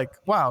 I'd be like,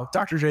 wow,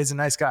 Dr. Dre's a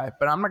nice guy,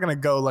 but I'm not going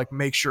to go like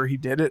make sure he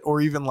did it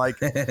or even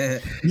like, you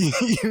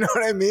know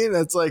what I mean?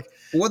 That's like,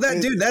 well,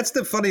 that's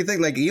the funny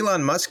thing. Like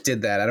Elon Musk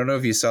did that. I don't know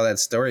if you saw that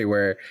story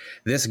where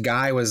this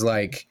guy was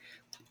like,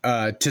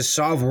 to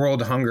solve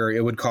world hunger,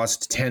 it would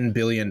cost $10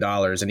 billion,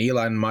 and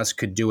Elon Musk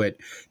could do it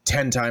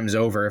 10 times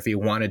over if he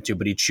wanted to,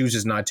 but he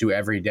chooses not to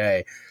every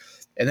day.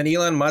 And then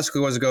Elon Musk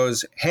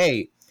goes,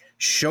 hey,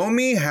 show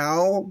me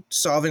how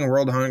solving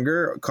world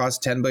hunger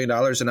costs $10 billion,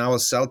 and I will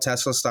sell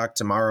Tesla stock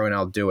tomorrow and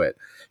I'll do it.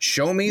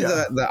 Show me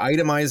the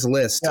itemized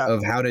list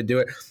of how to do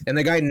it. And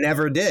the guy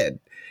never did.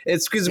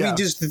 It's because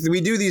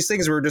we do these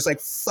things where we're just like,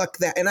 fuck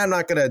that. And I'm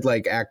not going to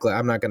like act like,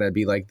 I'm not going to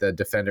be like the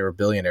defender of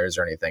billionaires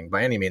or anything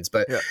by any means.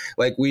 But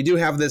like we do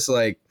have this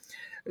like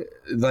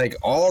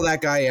all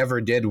that guy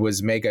ever did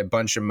was make a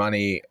bunch of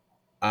money.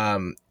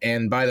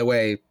 And by the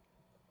way,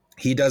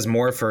 he does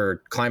more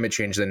for climate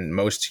change than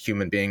most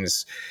human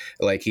beings.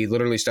 Like he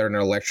literally started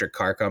an electric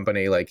car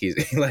company. Like he's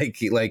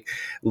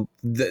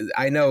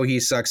I know he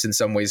sucks in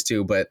some ways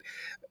too, but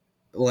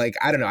like,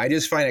 I don't know. I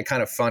just find it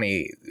kind of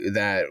funny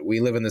that we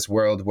live in this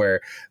world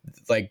where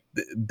like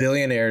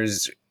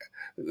billionaires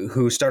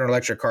who start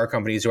electric car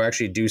companies who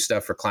actually do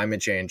stuff for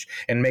climate change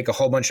and make a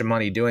whole bunch of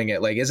money doing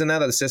it. Like, isn't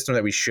that a system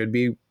that we should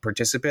be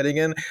participating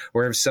in,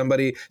 where if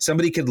somebody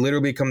could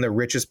literally become the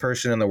richest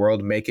person in the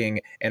world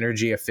making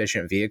energy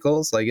efficient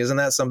vehicles? Like, isn't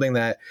that something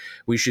that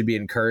we should be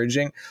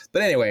encouraging?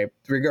 But anyway,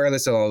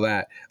 regardless of all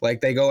that,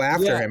 like, they go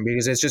after him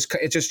because it's just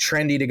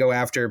trendy to go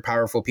after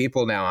powerful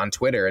people now on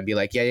Twitter and be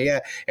like, yeah.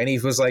 And he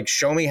was like,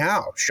 show me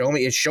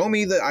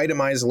the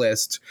itemized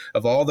list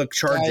of all the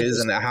charges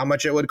and how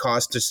much it would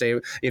cost to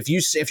save.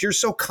 If you're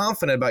so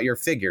confident about your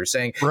figure,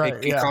 saying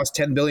it costs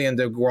 $10 billion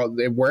to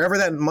wherever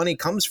that money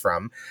comes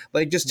from,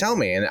 like, just tell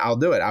me and I'll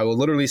do it. I will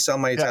literally sell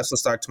my Tesla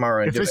stock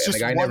tomorrow and do it. And the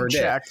guy never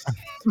did.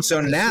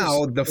 So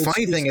now the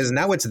funny thing is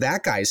now it's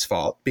that guy's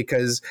fault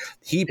because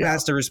he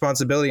passed the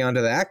responsibility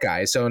onto that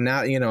guy. So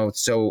now,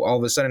 so all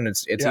of a sudden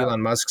it's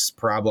Elon Musk's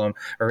problem,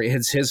 or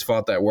it's his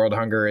fault that world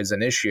hunger is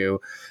an issue.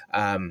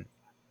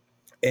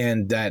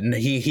 And that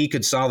he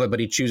could solve it, but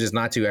he chooses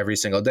not to every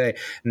single day.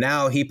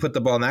 Now he put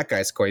the ball in that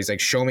guy's court. He's like,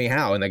 show me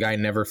how. And the guy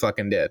never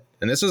fucking did.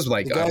 And this was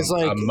like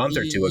a month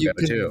or two ago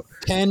too.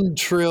 10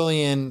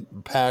 trillion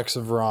packs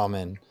of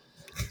ramen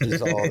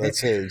is all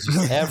that's it.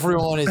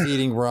 Everyone is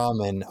eating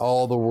ramen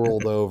all the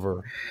world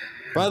over.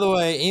 By the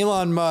way,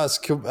 Elon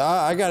Musk,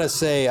 I got to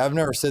say, I've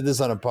never said this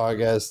on a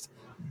podcast.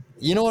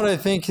 You know what I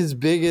think his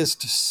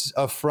biggest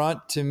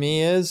affront to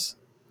me is?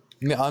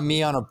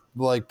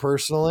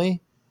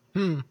 Personally?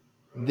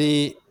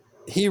 He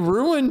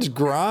ruined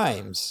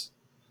Grimes.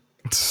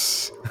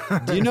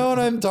 Do you know what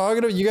I'm talking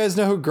about? You guys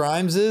know who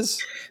Grimes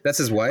is? That's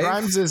his wife?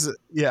 Grimes is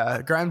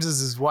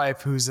his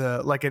wife, who's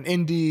like an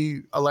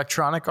indie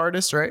electronic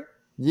artist, right?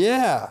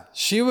 Yeah,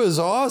 she was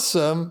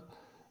awesome.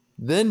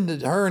 Then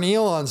her and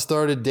Elon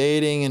started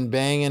dating and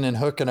banging and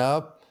hooking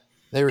up.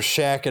 They were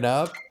shacking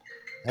up.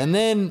 And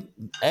then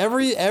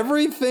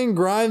everything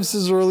Grimes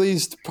has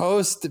released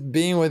post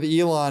being with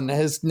Elon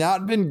has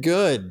not been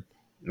good.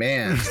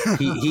 Man,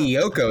 he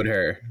yokoed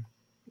her.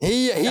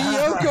 He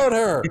yokoed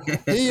her.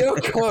 He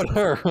yokoed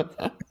her.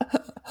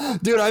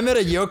 Dude, I met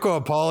a Yoko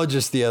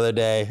apologist the other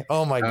day.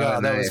 Oh my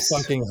God, that was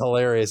fucking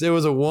hilarious. It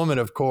was a woman,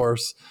 of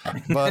course,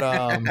 but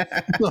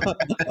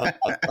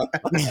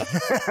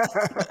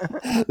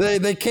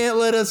they can't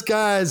let us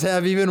guys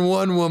have even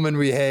one woman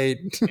we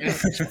hate.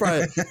 She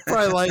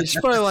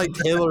probably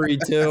liked Hillary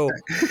too.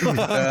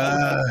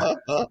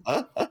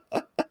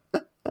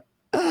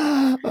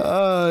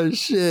 Oh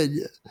shit.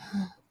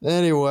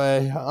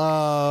 Anyway,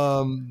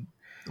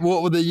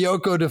 what the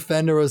Yoko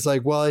defender was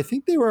like, well, I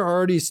think they were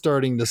already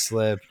starting to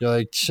slip. You're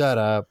like, shut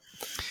up.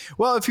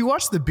 Well, if you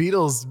watch the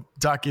Beatles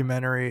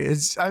documentary,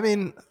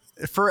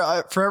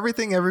 for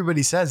everything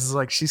everybody says, is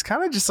like she's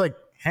kind of just like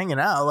hanging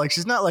out. Like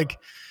she's not like,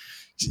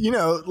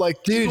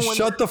 dude,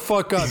 shut the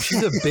fuck up.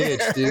 She's a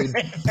bitch, dude.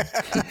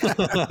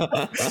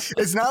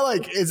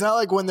 It's not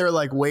like when they're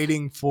like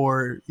waiting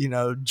for,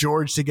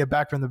 George to get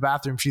back from the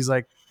bathroom. She's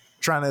like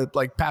trying to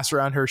like pass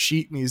around her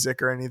sheet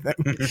music or anything.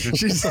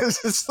 She's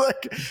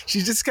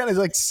just kind of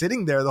like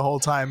sitting there the whole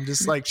time.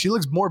 Just like she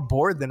looks more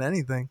bored than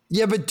anything.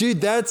 Yeah, but dude,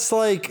 that's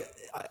like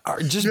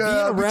just being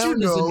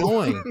around is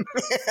annoying.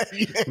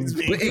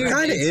 It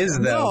kind of is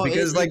though,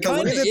 because like the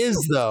way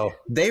that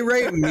they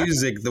write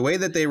music, the way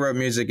that they wrote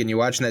music, and you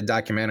watching that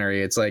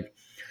documentary, it's like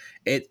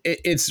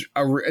it's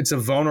a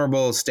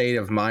vulnerable state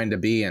of mind to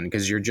be in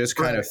because you're just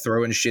kind of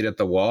throwing shit at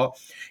the wall.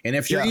 And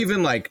if you're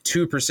even like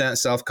 2%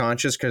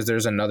 self-conscious because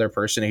there's another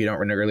person who you don't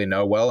really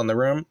know well in the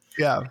room,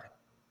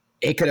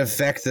 it could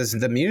affect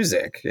the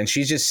music. And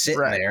she's just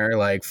sitting there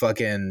like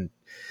fucking,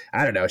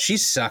 I don't know. She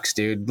sucks,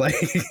 dude. Like,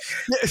 you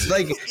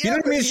know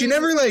what I mean? She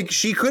never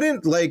she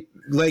couldn't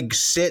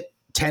sit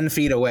 10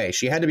 feet away.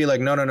 She had to be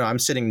like, no, I'm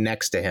sitting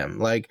next to him.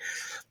 Like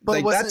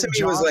that to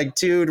me was like,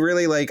 dude,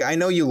 really? Like, I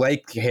know you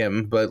like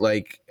him, but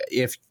like,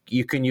 if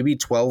you be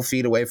 12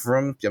 feet away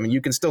from him, I mean,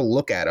 you can still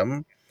look at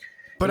him.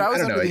 But I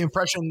was under the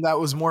impression that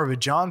was more of a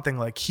John thing.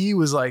 Like he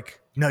was like,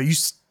 no, you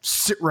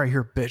sit right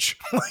here, bitch.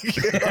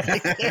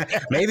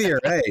 Maybe you're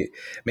right.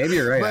 But,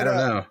 I don't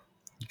know.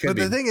 But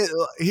the thing is,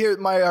 here,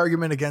 my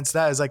argument against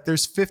that is like,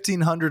 there's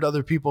 1,500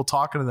 other people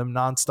talking to them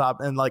nonstop.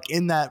 And like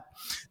in that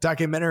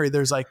documentary,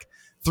 there's like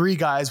 3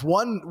 guys,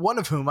 one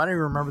of whom, I don't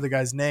even remember the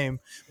guy's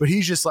name, but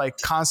he's just like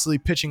constantly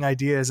pitching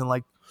ideas and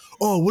like,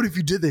 oh, what if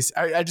you did this?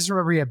 I just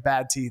remember he had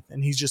bad teeth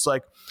and he's just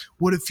like,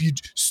 what if you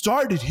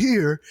started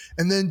here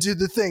and then did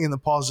the thing? And the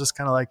Paul's just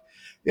kind of like,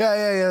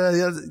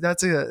 yeah,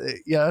 that's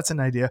an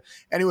idea.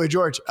 Anyway,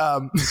 George.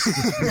 But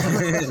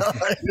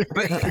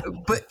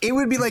it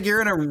would be like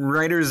you're in a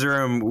writer's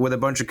room with a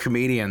bunch of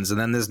comedians and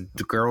then this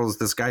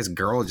guy's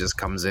girl just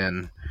comes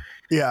in.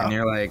 Yeah. And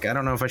you're like, I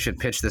don't know if I should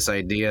pitch this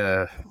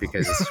idea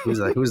because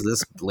who's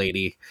this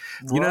lady?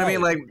 You know what I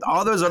mean? Like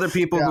all those other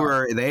people who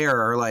are there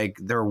are like,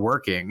 they're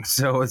working.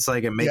 So it's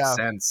like, it makes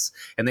sense.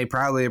 And they're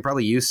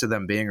probably used to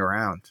them being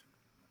around.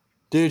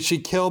 Dude, she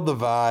killed the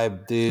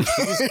vibe, dude.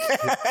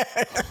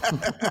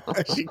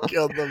 She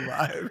killed the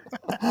vibe.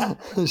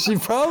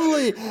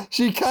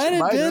 She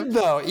kind of did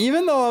though.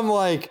 Even though I'm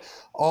like,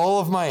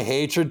 all of my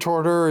hatred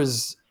toward her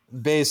is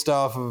based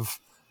off of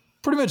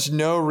pretty much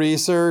no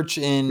research,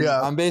 and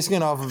I'm basing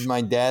it off of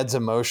my dad's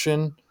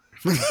emotion.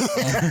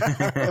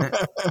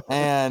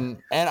 and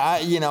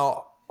I, you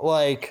know,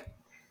 like,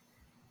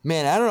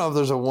 man, I don't know if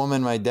there's a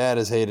woman my dad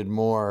has hated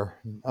more.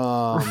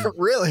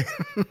 Really?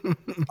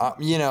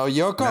 You know,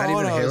 Yoko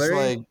Ono is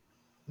like,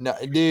 no,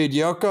 dude,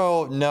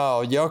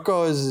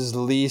 Yoko is his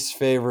least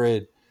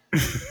favorite.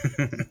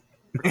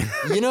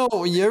 You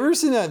know, you ever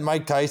seen that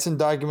Mike Tyson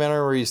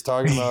documentary where he's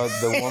talking about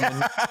the woman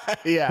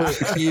who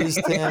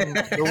accused him?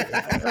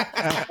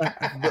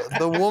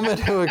 The woman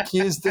who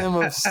accused him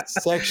of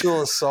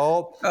sexual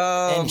assault.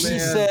 Oh, and he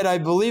said, I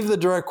believe the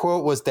direct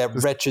quote was that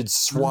wretched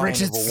swine.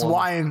 Wretched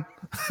swine.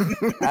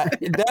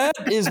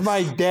 That is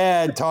my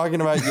dad talking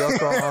about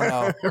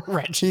Yoko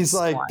Ono. He's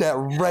like that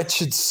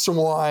wretched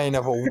swine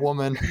of a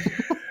woman.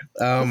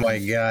 Oh my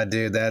God,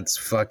 dude. That's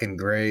fucking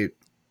great.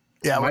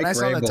 Yeah, Mike when I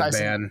saw Rabel, that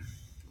Tyson, man.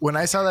 When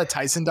I saw that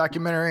Tyson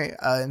documentary,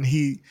 and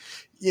he,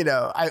 you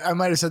know, I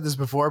might have said this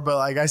before, but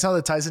like I saw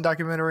the Tyson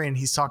documentary and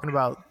he's talking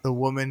about the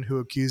woman who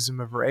accused him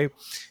of rape,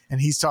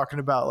 and he's talking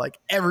about like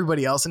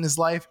everybody else in his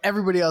life.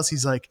 Everybody else,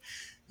 he's like,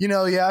 you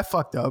know, yeah, I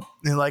fucked up.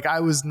 And like, I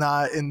was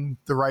not in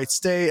the right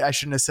state. I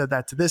shouldn't have said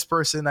that to this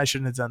person. I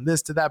shouldn't have done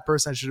this to that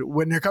person.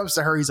 When it comes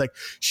to her, he's like,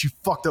 she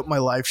fucked up my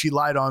life. She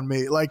lied on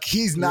me. Like,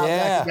 he's not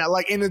that guy.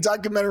 Like in a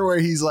documentary where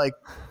he's like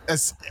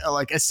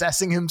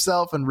assessing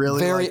himself and really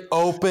very like,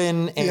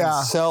 open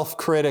and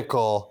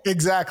self-critical.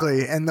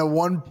 Exactly. And the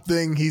one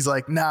thing he's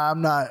like, nah,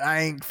 I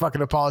ain't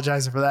fucking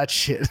apologizing for that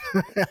shit.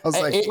 I was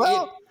like,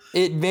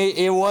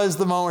 It was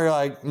the moment where you're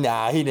like,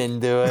 nah, he didn't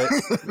do it.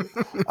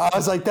 I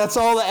was like, that's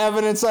all the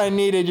evidence I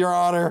needed, Your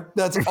Honor.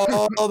 That's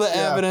all the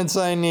evidence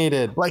I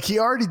needed. Like, he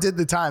already did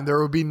the time.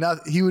 There would be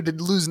nothing. He would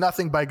lose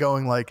nothing by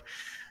going like,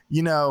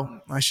 you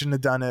know, I shouldn't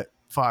have done it.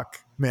 Fuck,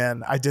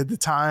 man. I did the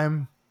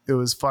time. It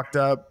was fucked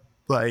up.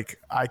 Like,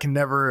 I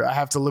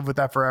have to live with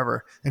that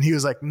forever. And he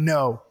was like,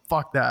 no,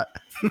 fuck that.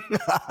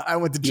 I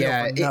went to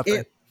jail for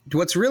nothing.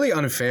 What's really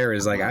unfair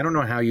is like, I don't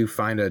know how you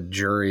find a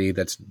jury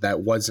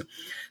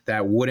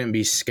that wouldn't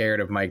be scared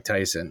of Mike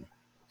Tyson.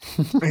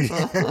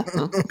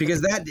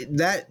 Because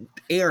that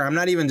era, I'm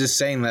not even just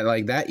saying that,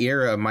 like that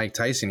era of Mike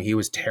Tyson, he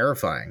was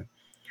terrifying.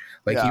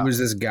 Like he was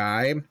this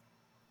guy,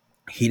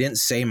 he didn't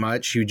say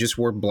much. He just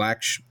wore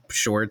black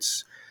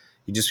shorts.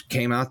 He just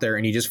came out there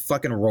and he just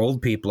fucking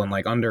rolled people in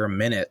like under a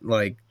minute.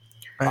 Like,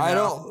 I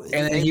don't,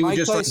 and then he would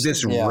just Tyson, like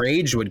this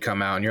rage would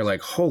come out, and you're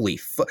like, "Holy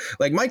fuck!"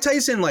 Like Mike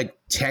Tyson, like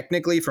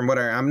technically, from what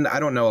I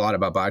don't know a lot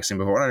about boxing,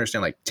 but what I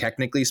understand, like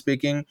technically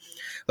speaking,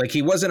 like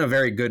he wasn't a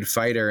very good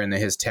fighter in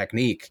his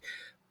technique,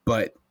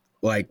 but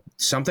like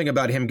something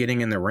about him getting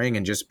in the ring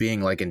and just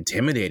being like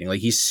intimidating, like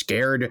he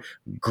scared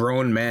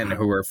grown men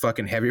who were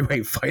fucking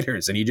heavyweight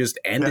fighters, and he just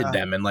ended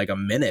them in like a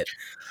minute.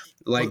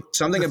 Like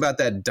something about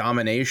that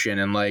domination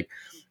and like.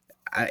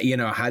 You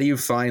know, how do you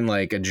find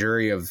like a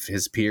jury of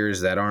his peers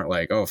that aren't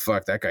like, oh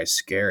fuck, that guy's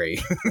scary?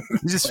 You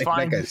just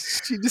like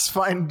you just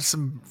find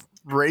some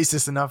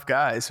racist enough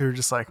guys who are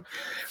just like,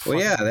 well,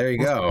 yeah, there you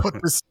go.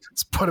 Let's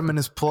put him in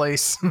his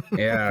place.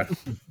 Yeah.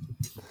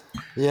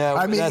 Yeah,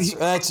 I mean,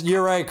 that's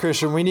you're right,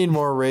 Christian. We need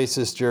more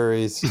racist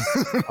juries.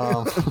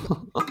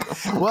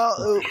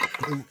 Well,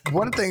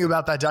 one thing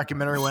about that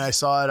documentary when I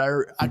saw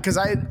it, because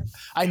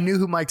I knew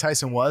who Mike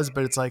Tyson was,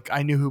 but it's like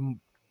I knew who,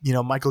 you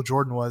know, Michael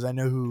Jordan was. I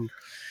know who.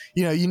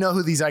 You know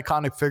who these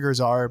iconic figures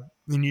are,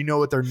 and you know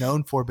what they're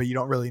known for, but you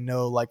don't really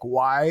know like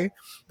why.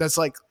 That's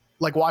like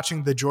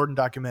watching the Jordan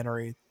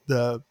documentary,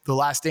 the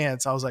Last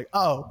Dance. I was like,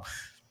 oh,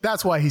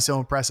 that's why he's so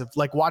impressive.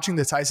 Like watching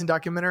the Tyson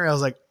documentary, I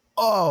was like,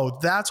 oh,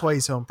 that's why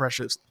he's so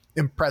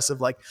impressive.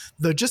 Like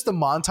just the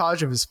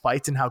montage of his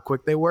fights and how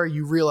quick they were.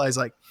 You realize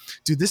like,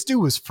 dude, this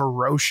dude was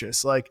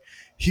ferocious. Like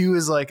he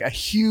was like a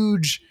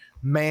huge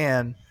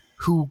man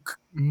who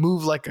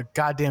moved like a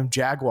goddamn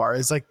jaguar.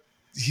 It's like.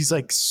 He's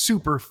like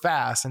super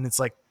fast, and it's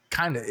like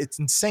it's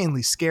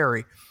insanely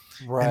scary.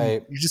 Right.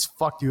 And he just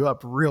fucked you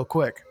up real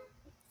quick.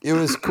 It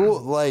was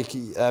cool. Like,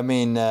 I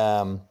mean,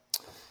 it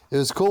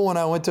was cool when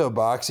I went to a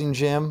boxing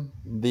gym.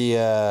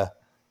 The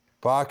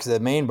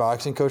main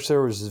boxing coach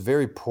there was this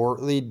very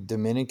portly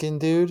Dominican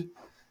dude.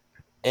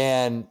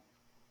 And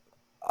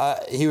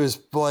he was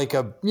like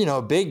a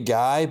big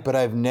guy, but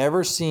I've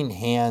never seen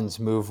hands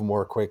move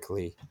more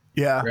quickly.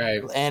 Yeah.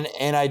 Right.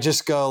 And I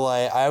just go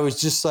like, I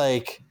was just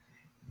like,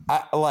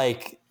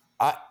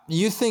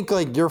 you think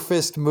like your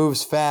fist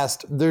moves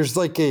fast. There's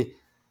like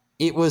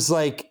it was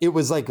like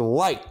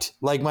light.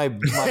 Like my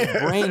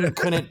brain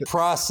couldn't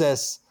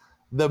process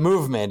the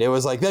movement. It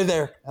was like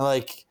there.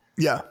 Like,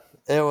 yeah,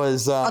 it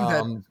was,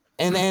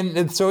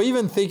 and so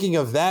even thinking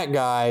of that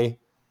guy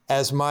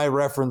as my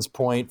reference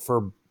point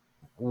for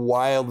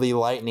wildly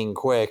lightning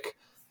quick,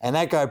 and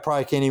that guy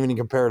probably can't even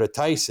compare to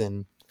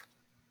Tyson.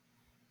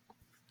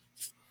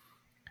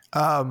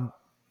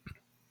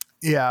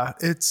 Yeah,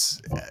 it's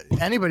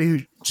anybody who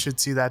should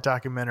see that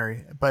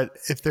documentary. But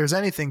if there's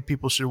anything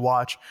people should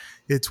watch,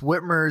 it's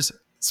Whitmer's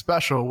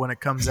special when it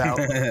comes out.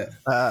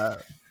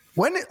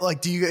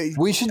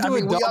 We should do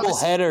a double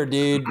header,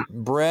 dude.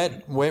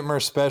 Brett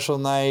Whitmer special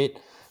night.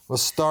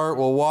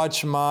 We'll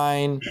watch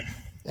mine,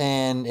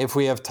 And if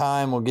we have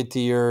time, we'll get to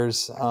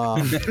yours.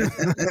 What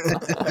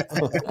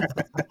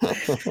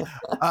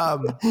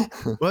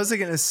was I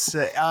going to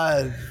say?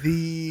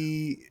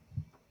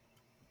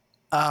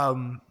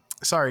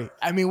 Sorry.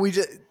 I mean,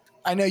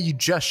 I know you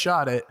just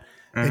shot it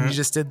and you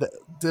just did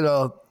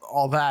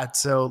all that.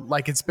 So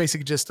like, it's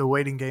basically just a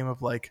waiting game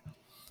of like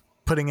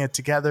putting it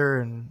together.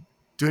 And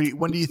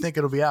when do you think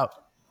it'll be out?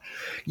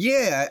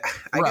 Yeah,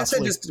 I guess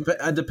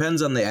it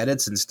depends on the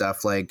edits and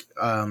stuff. Like,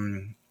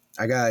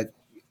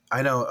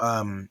 I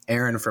know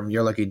Aaron from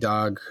Your Lucky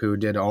Dog, who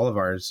did all of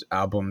our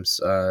albums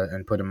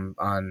and put them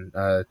on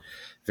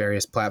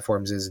various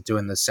platforms, is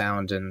doing the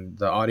sound and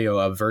the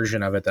audio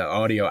version of it, the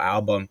audio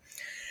album.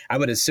 I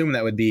would assume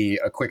that would be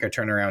a quicker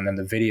turnaround than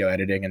the video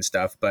editing and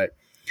stuff. But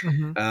I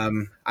don't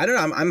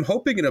know. I'm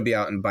hoping it'll be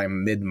out by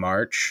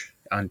mid-March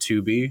on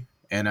Tubi.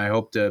 And I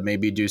hope to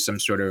maybe do some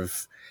sort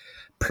of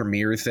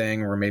premiere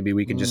thing where maybe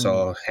we could just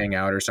all hang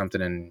out or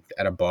something and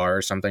at a bar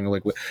or something.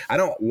 Like, I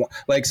don't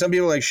like, some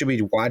people like, should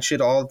we watch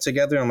it all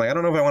together? I'm like, I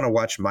don't know if I want to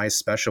watch my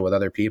special with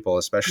other people,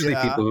 especially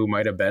people who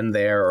might have been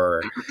there,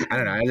 or I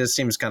don't know. It just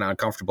seems kind of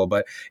uncomfortable,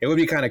 but it would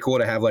be kind of cool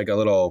to have like a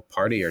little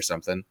party or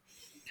something.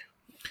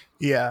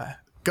 Yeah.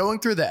 Going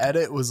through the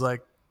edit was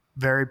like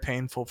very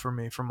painful for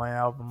me for my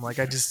album. Like,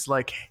 I just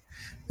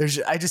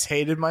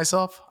hated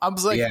myself. I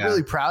was like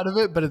really proud of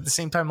it, but at the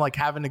same time, like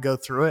having to go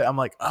through it, I'm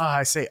like,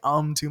 I say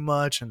too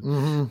much,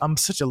 and I'm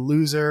such a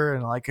loser,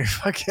 and like if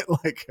I get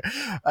like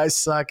I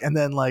suck, and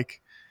then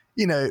like,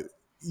 you know,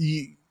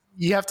 you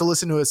have to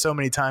listen to it so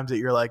many times that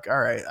you're like,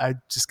 all right, I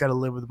just got to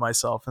live with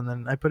myself, and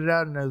then I put it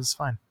out, and it was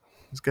fine.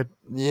 It was good.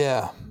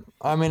 Yeah,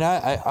 I mean,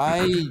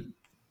 I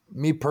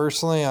me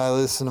personally, I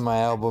listen to my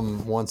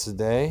album once a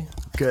day.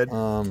 Good.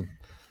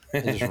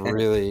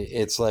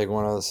 It's like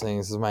one of those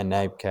things. This is my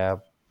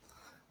nightcap.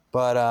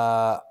 But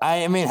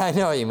I mean, I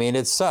know what you mean.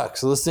 It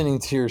sucks. Listening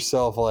to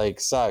yourself like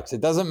sucks.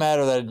 It doesn't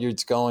matter that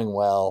it's going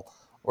well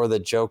or the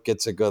joke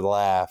gets a good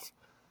laugh.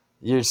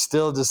 You're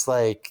still just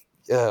like,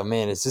 oh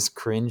man, is this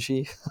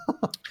cringy?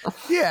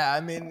 Yeah,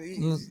 I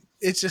mean,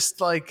 it's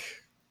just like,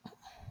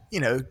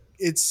 you know,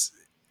 it's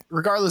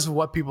regardless of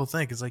what people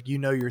think. It's like, you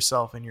know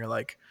yourself, and you're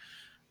like,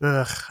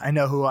 ugh, I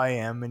know who I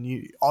am,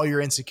 and all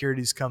your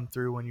insecurities come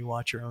through when you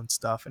watch your own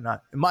stuff, and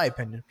not, in my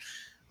opinion.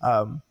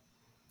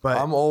 But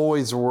I'm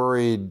always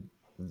worried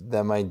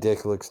that my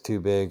dick looks too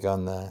big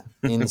on the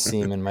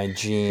inseam in my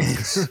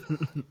jeans.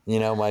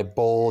 You know, my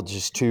bulge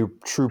is too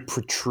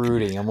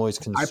protruding. I'm always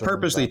concerned. I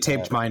purposely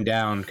taped mine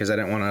down because I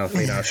didn't want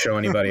to, show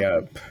anybody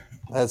up.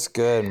 That's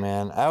good,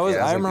 man.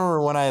 I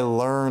remember when I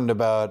learned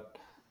about.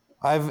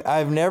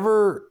 I've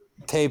never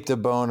taped a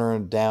boner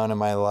down in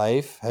my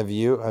life. Have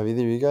you? Have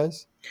either of you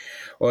guys?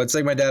 Well, it's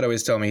like my dad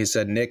always told me. He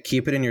said, "Nick,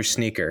 keep it in your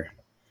sneaker."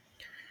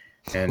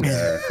 And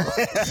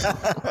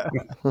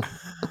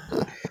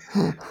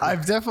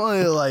I've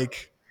definitely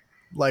like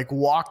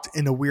walked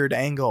in a weird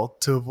angle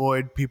to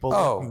avoid people.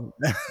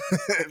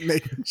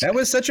 That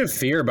was such a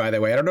fear, by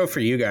the way. I don't know for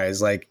you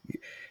guys, like,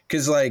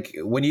 because like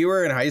when you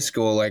were in high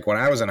school, like when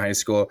I was in high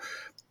school,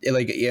 I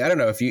don't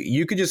know if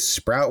you could just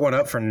sprout one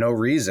up for no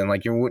reason.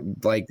 Like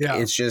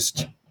it's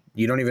just,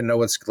 you don't even know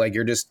what's like,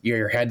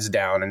 your head's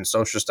down in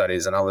social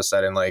studies, and all of a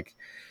sudden like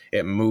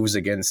it moves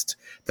against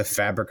the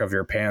fabric of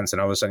your pants, and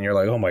all of a sudden you're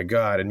like, oh my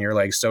God. And you're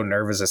like so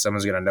nervous that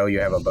someone's going to know you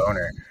have a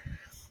boner.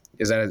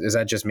 Is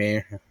that just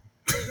me?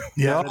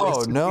 Yeah.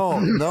 No.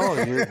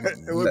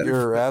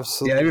 You're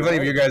absolutely. Yeah. Everybody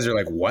of you guys are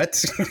like,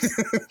 what?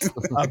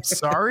 I'm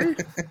sorry,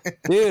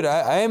 dude.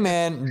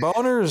 Man,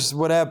 boners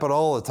would happen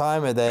all the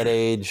time at that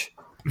age.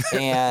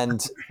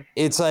 And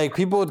it's like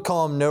people would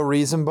call them no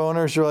reason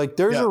boners. You're like,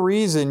 there's a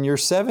reason. You're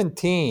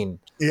 17.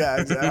 Yeah,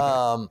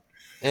 exactly.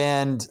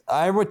 And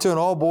I went to an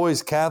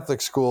all-boys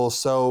Catholic school,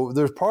 so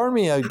there's part of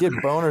me, I get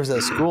boners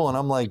at school, and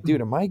I'm like, dude,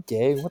 am I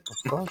gay? What the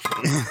fuck?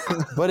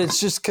 But it's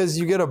just because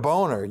you get a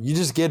boner. You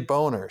just get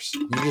boners.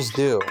 You just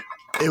do.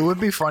 It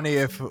would be funny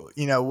if,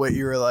 what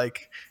you were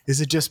like,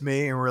 is it just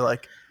me? And we're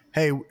like,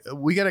 hey,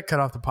 we got to cut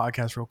off the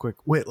podcast real quick.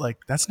 Wait, like,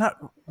 that's not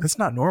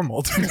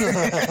normal. I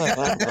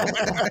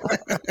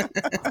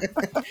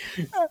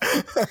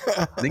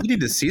think you need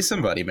to see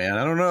somebody, man.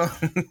 I don't know.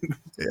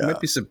 You might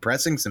be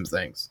suppressing some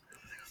things.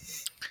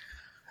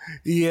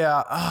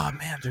 Yeah. Oh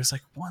man, there's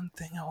like one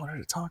thing I wanted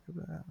to talk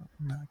about.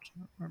 No, I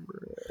can't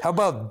remember. How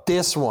about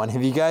this one?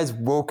 Have you guys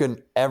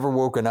ever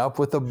woken up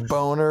with a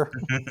boner?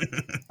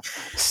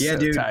 Yeah, so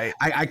dude.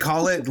 I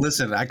call it.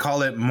 Listen, I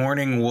call it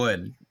morning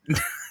wood.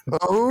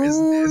 Oh,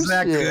 isn't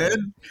that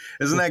good?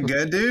 Isn't that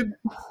good, dude?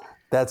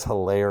 That's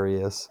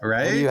hilarious.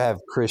 Right? What do you have,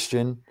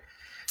 Christian?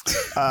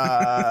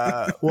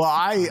 Well,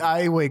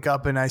 I wake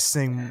up and I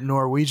sing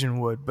Norwegian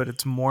Wood, but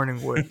it's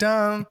morning wood.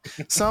 Dum,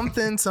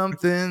 something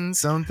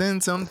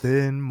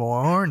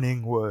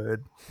morning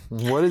wood.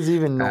 What is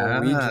even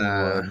Norwegian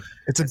Wood?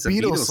 It's a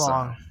Beatles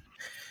song.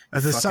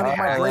 The son of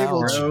my grave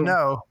will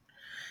know.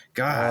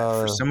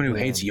 God, for someone who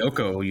hates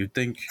Yoko, you'd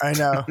think. I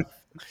know.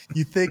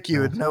 You think you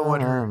would know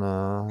what her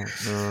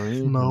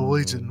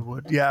Norwegian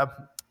Wood. Yeah,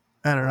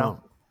 I don't know.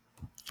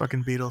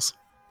 Fucking Beatles.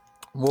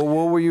 Well,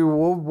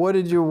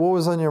 what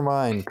was on your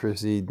mind,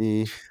 Chrissy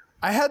D?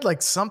 I had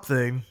like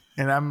something,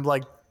 and I'm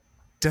like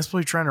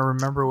desperately trying to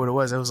remember what it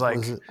was. It was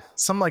like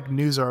some like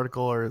news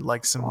article or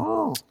like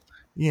some,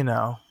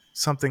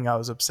 something I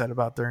was upset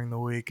about during the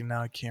week, and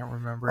now I can't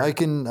remember. I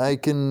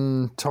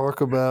can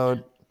talk about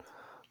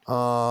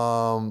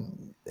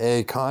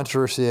a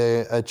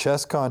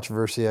chess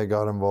controversy I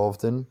got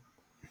involved in.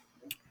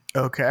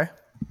 Okay.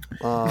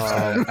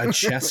 A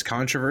chess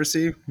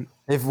controversy?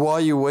 If while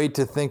you wait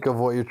to think of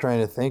what you're trying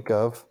to think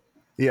of.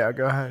 Yeah,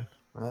 go ahead.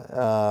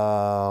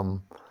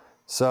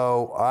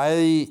 So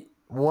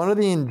one of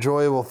the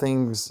enjoyable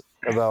things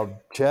about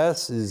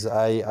chess is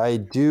I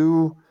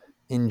do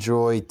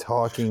enjoy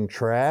talking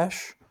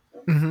trash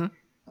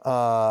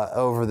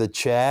over the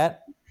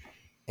chat,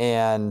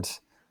 and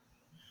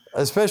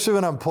especially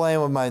when I'm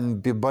playing with my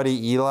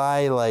buddy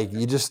Eli, like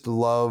you just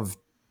love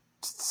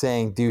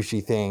saying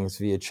douchey things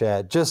via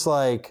chat, just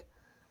like,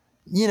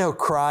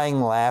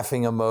 crying,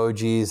 laughing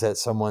emojis at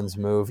someone's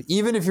move,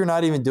 even if you're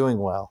not even doing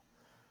well.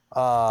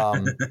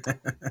 Or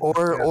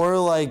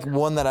like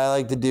one that I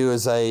like to do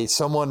is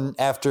someone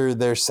after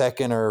their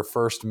second or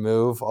first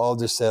move, I'll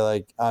just say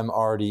like, I'm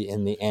already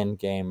in the end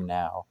game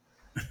now,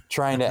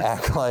 trying to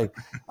act like,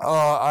 oh,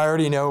 I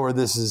already know where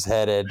this is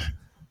headed.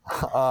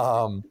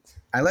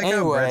 I like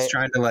how Brett's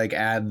trying to like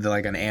add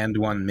like an and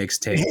one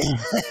mixtape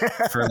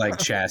for like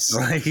chess.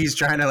 Like he's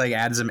trying to like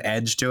add some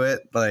edge to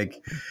it. Like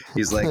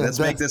he's like, let's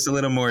make this a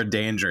little more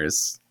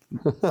dangerous.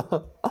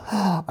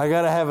 I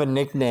gotta have a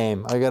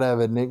nickname. There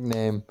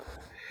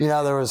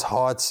was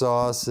hot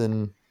sauce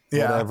and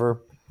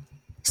whatever.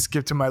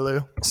 Skip to my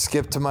Lou.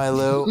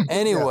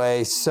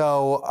 Anyway,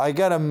 So I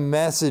got a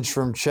message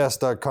from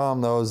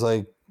chess.com that was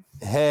like,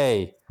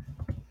 hey,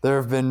 there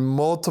have been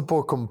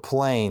multiple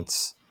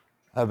complaints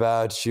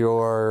about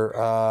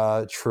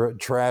your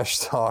trash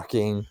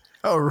talking.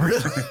 Oh,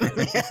 really?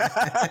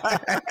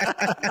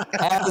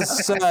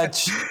 As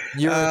such,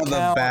 your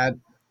account...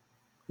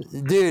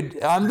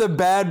 Dude, I'm the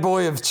bad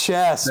boy of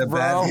chess, bro. The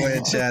bad boy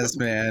of chess,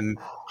 man.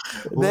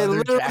 They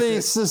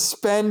literally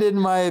suspended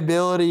my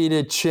ability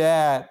to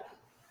chat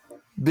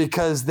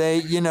because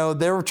they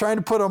were trying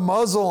to put a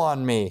muzzle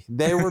on me.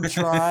 They were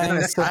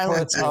trying to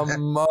put a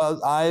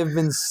muzzle. I have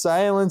been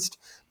silenced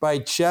by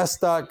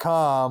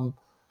chess.com.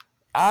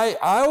 I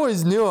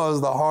always knew I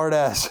was the hard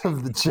ass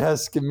of the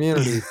chess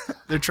community.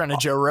 They're trying to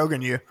Joe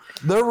Rogan you.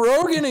 They're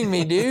Roganing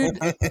me, dude.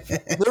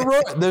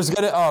 There's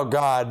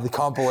the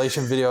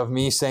compilation video of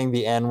me saying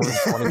the N word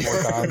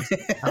 24 times.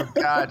 Oh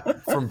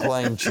God, from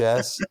playing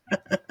chess.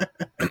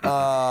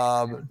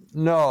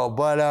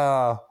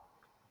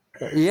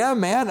 Yeah,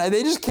 man,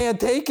 they just can't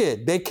take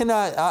it. They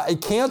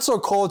cannot. Cancel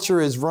culture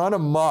is run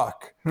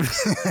amok.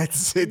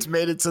 It's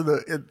made it to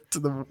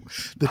the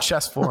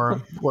chess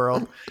forum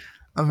world.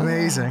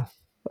 Amazing.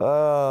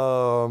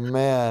 Oh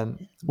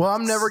man. Well,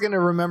 I'm never gonna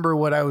remember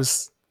what I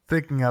was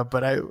thinking of,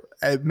 but I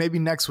maybe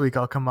next week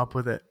I'll come up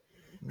with it.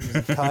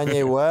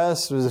 Kanye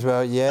West was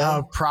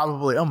about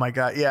probably. Oh my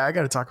God, yeah, I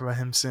got to talk about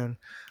him soon.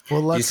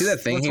 Well, you see that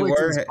thing he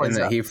wore and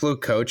that he flew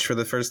coach for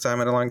the first time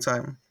in a long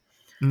time?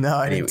 No,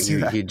 I didn't see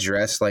that. He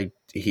dressed like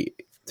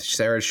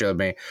Sarah showed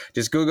me.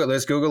 Let's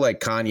Google like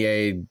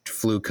Kanye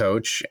flew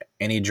coach,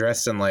 and he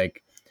dressed in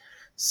like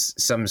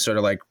some sort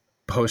of like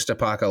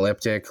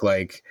post-apocalyptic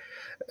like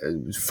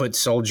foot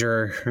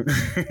soldier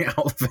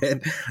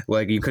outfit.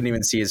 Like you couldn't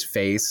even see his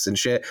face and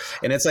shit.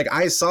 And it's like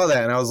I saw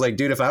that and I was like,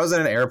 dude, if I was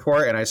at an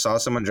airport and I saw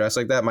someone dressed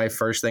like that, my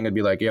first thing would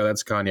be like, yo,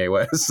 that's Kanye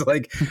West.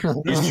 Like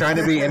he's trying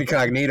to be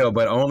incognito,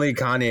 but only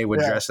Kanye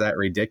would dress that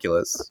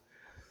ridiculous.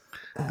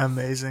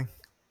 Amazing.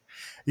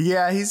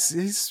 Yeah,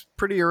 he's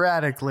pretty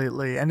erratic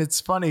lately. And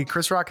it's funny,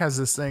 Chris Rock has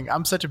this thing.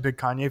 I'm such a big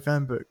Kanye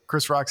fan, but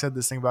Chris Rock said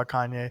this thing about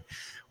Kanye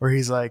where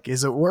he's like,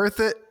 is it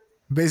worth it?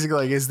 Basically,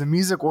 like, is the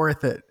music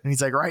worth it? And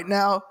he's like, right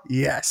now,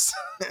 yes.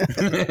 That's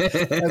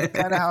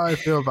kind of how I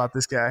feel about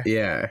this guy.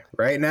 Yeah,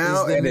 right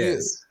now it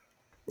is.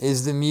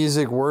 Is the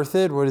music worth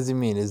it? What does he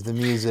mean? Is the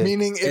music...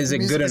 Meaning, if it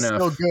good enough?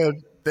 Still good,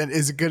 then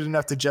is it good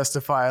enough to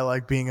justify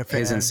like being a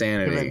fan? His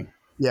insanity.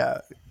 Yeah.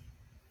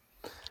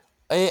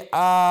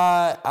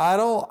 I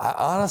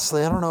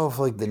don't know if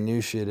like the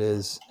new shit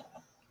is.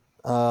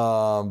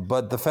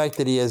 But the fact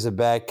that he has a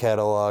back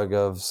catalog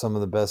of some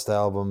of the best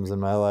albums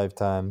in my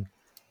lifetime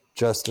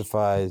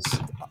justifies,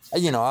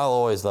 I'll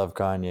always love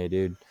Kanye,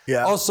 dude.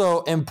 Yeah.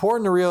 Also,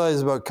 important to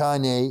realize about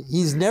Kanye,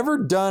 he's never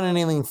done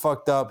anything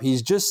fucked up.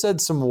 He's just said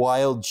some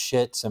wild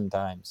shit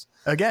sometimes.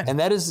 Again. And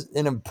that is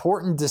an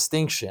important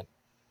distinction.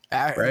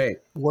 Right.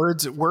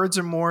 Words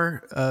are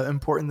more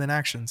important than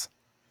actions.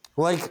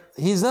 Like,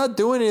 he's not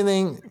doing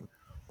anything,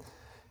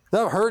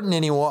 not hurting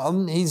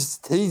anyone. He's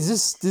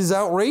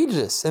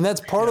outrageous. And that's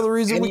part of the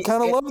reason we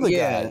kind of love the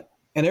guy.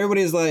 And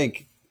everybody's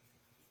like,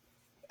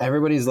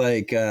 everybody's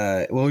like,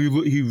 well,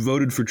 he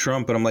voted for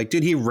Trump. And I'm like,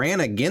 dude, he ran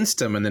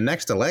against him in the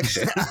next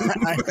election.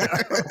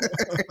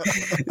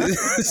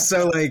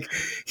 So like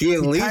he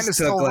at least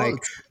took like,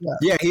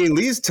 he at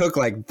least took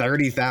like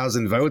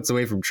 30,000 votes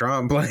away from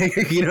Trump.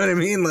 Like, you know what I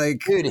mean?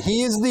 Like, dude,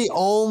 he is the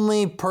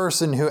only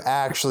person who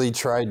actually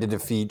tried to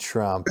defeat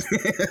Trump.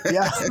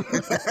 Yeah.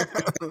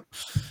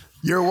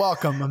 You're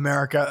welcome,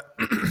 America.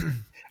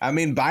 I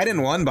mean,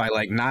 Biden won by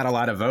like not a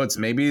lot of votes.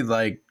 Maybe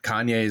like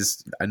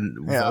Kanye's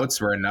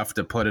votes were enough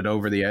to put it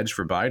over the edge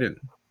for Biden.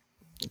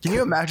 Can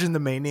you imagine the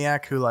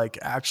maniac who like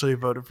actually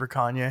voted for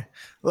Kanye?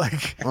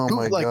 Like, oh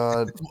my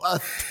God, a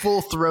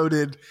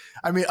full-throated.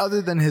 I mean,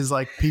 other than his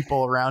like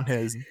people around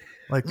his,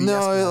 like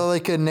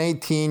like an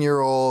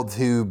 18-year-old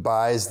who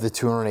buys the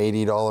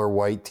 $280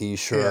 white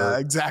T-shirt. Yeah,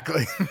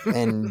 exactly.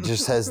 And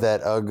just has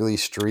that ugly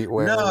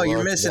streetwear. No,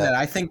 you're missing it.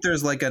 I think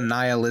there's like a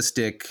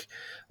nihilistic.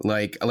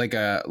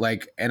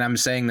 And I'm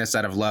saying this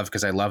out of love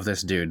because I love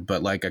this dude,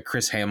 but like a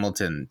Chris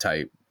Hamilton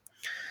type.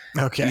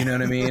 Okay. You know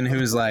what I mean?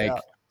 Who's like,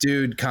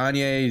 dude,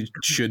 Kanye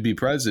should be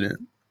president.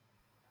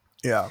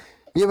 Yeah.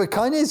 Yeah, but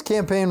Kanye's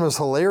campaign was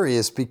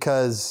hilarious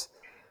because,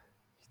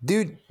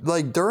 dude,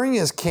 like during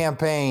his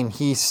campaign,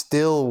 he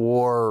still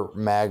wore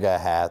MAGA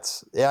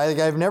hats. Yeah,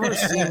 I've never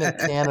seen a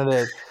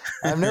candidate.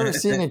 I've never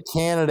seen a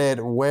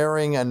candidate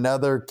wearing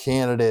another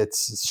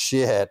candidate's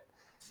shit.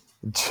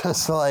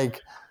 Just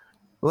like,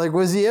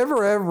 was he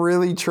ever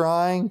really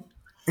trying?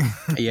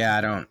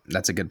 Yeah,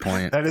 that's a good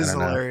point. That is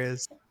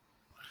hilarious.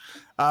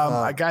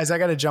 Guys, I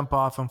got to jump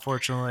off,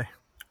 unfortunately.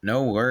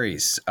 No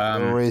worries.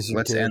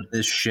 Let's end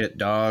this shit,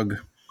 dog.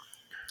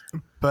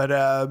 But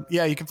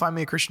you can find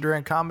me at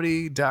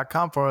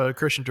ChristianDurantComedy.com for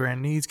Christian Durant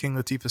Needs. King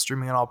Latifah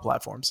streaming on all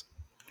platforms.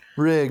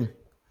 Rig.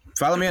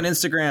 Follow me on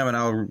Instagram,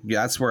 and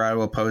that's where I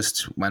will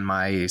post when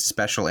my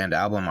special and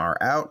album are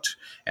out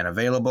and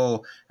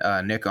available.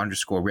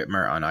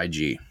 Nick_Whitmer on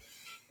IG.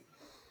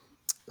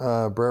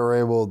 Brett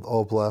Rabel,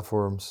 all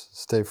platforms.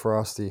 Stay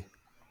frosty.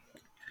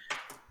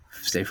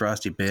 Stay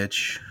frosty,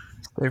 bitch.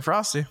 Stay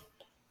frosty.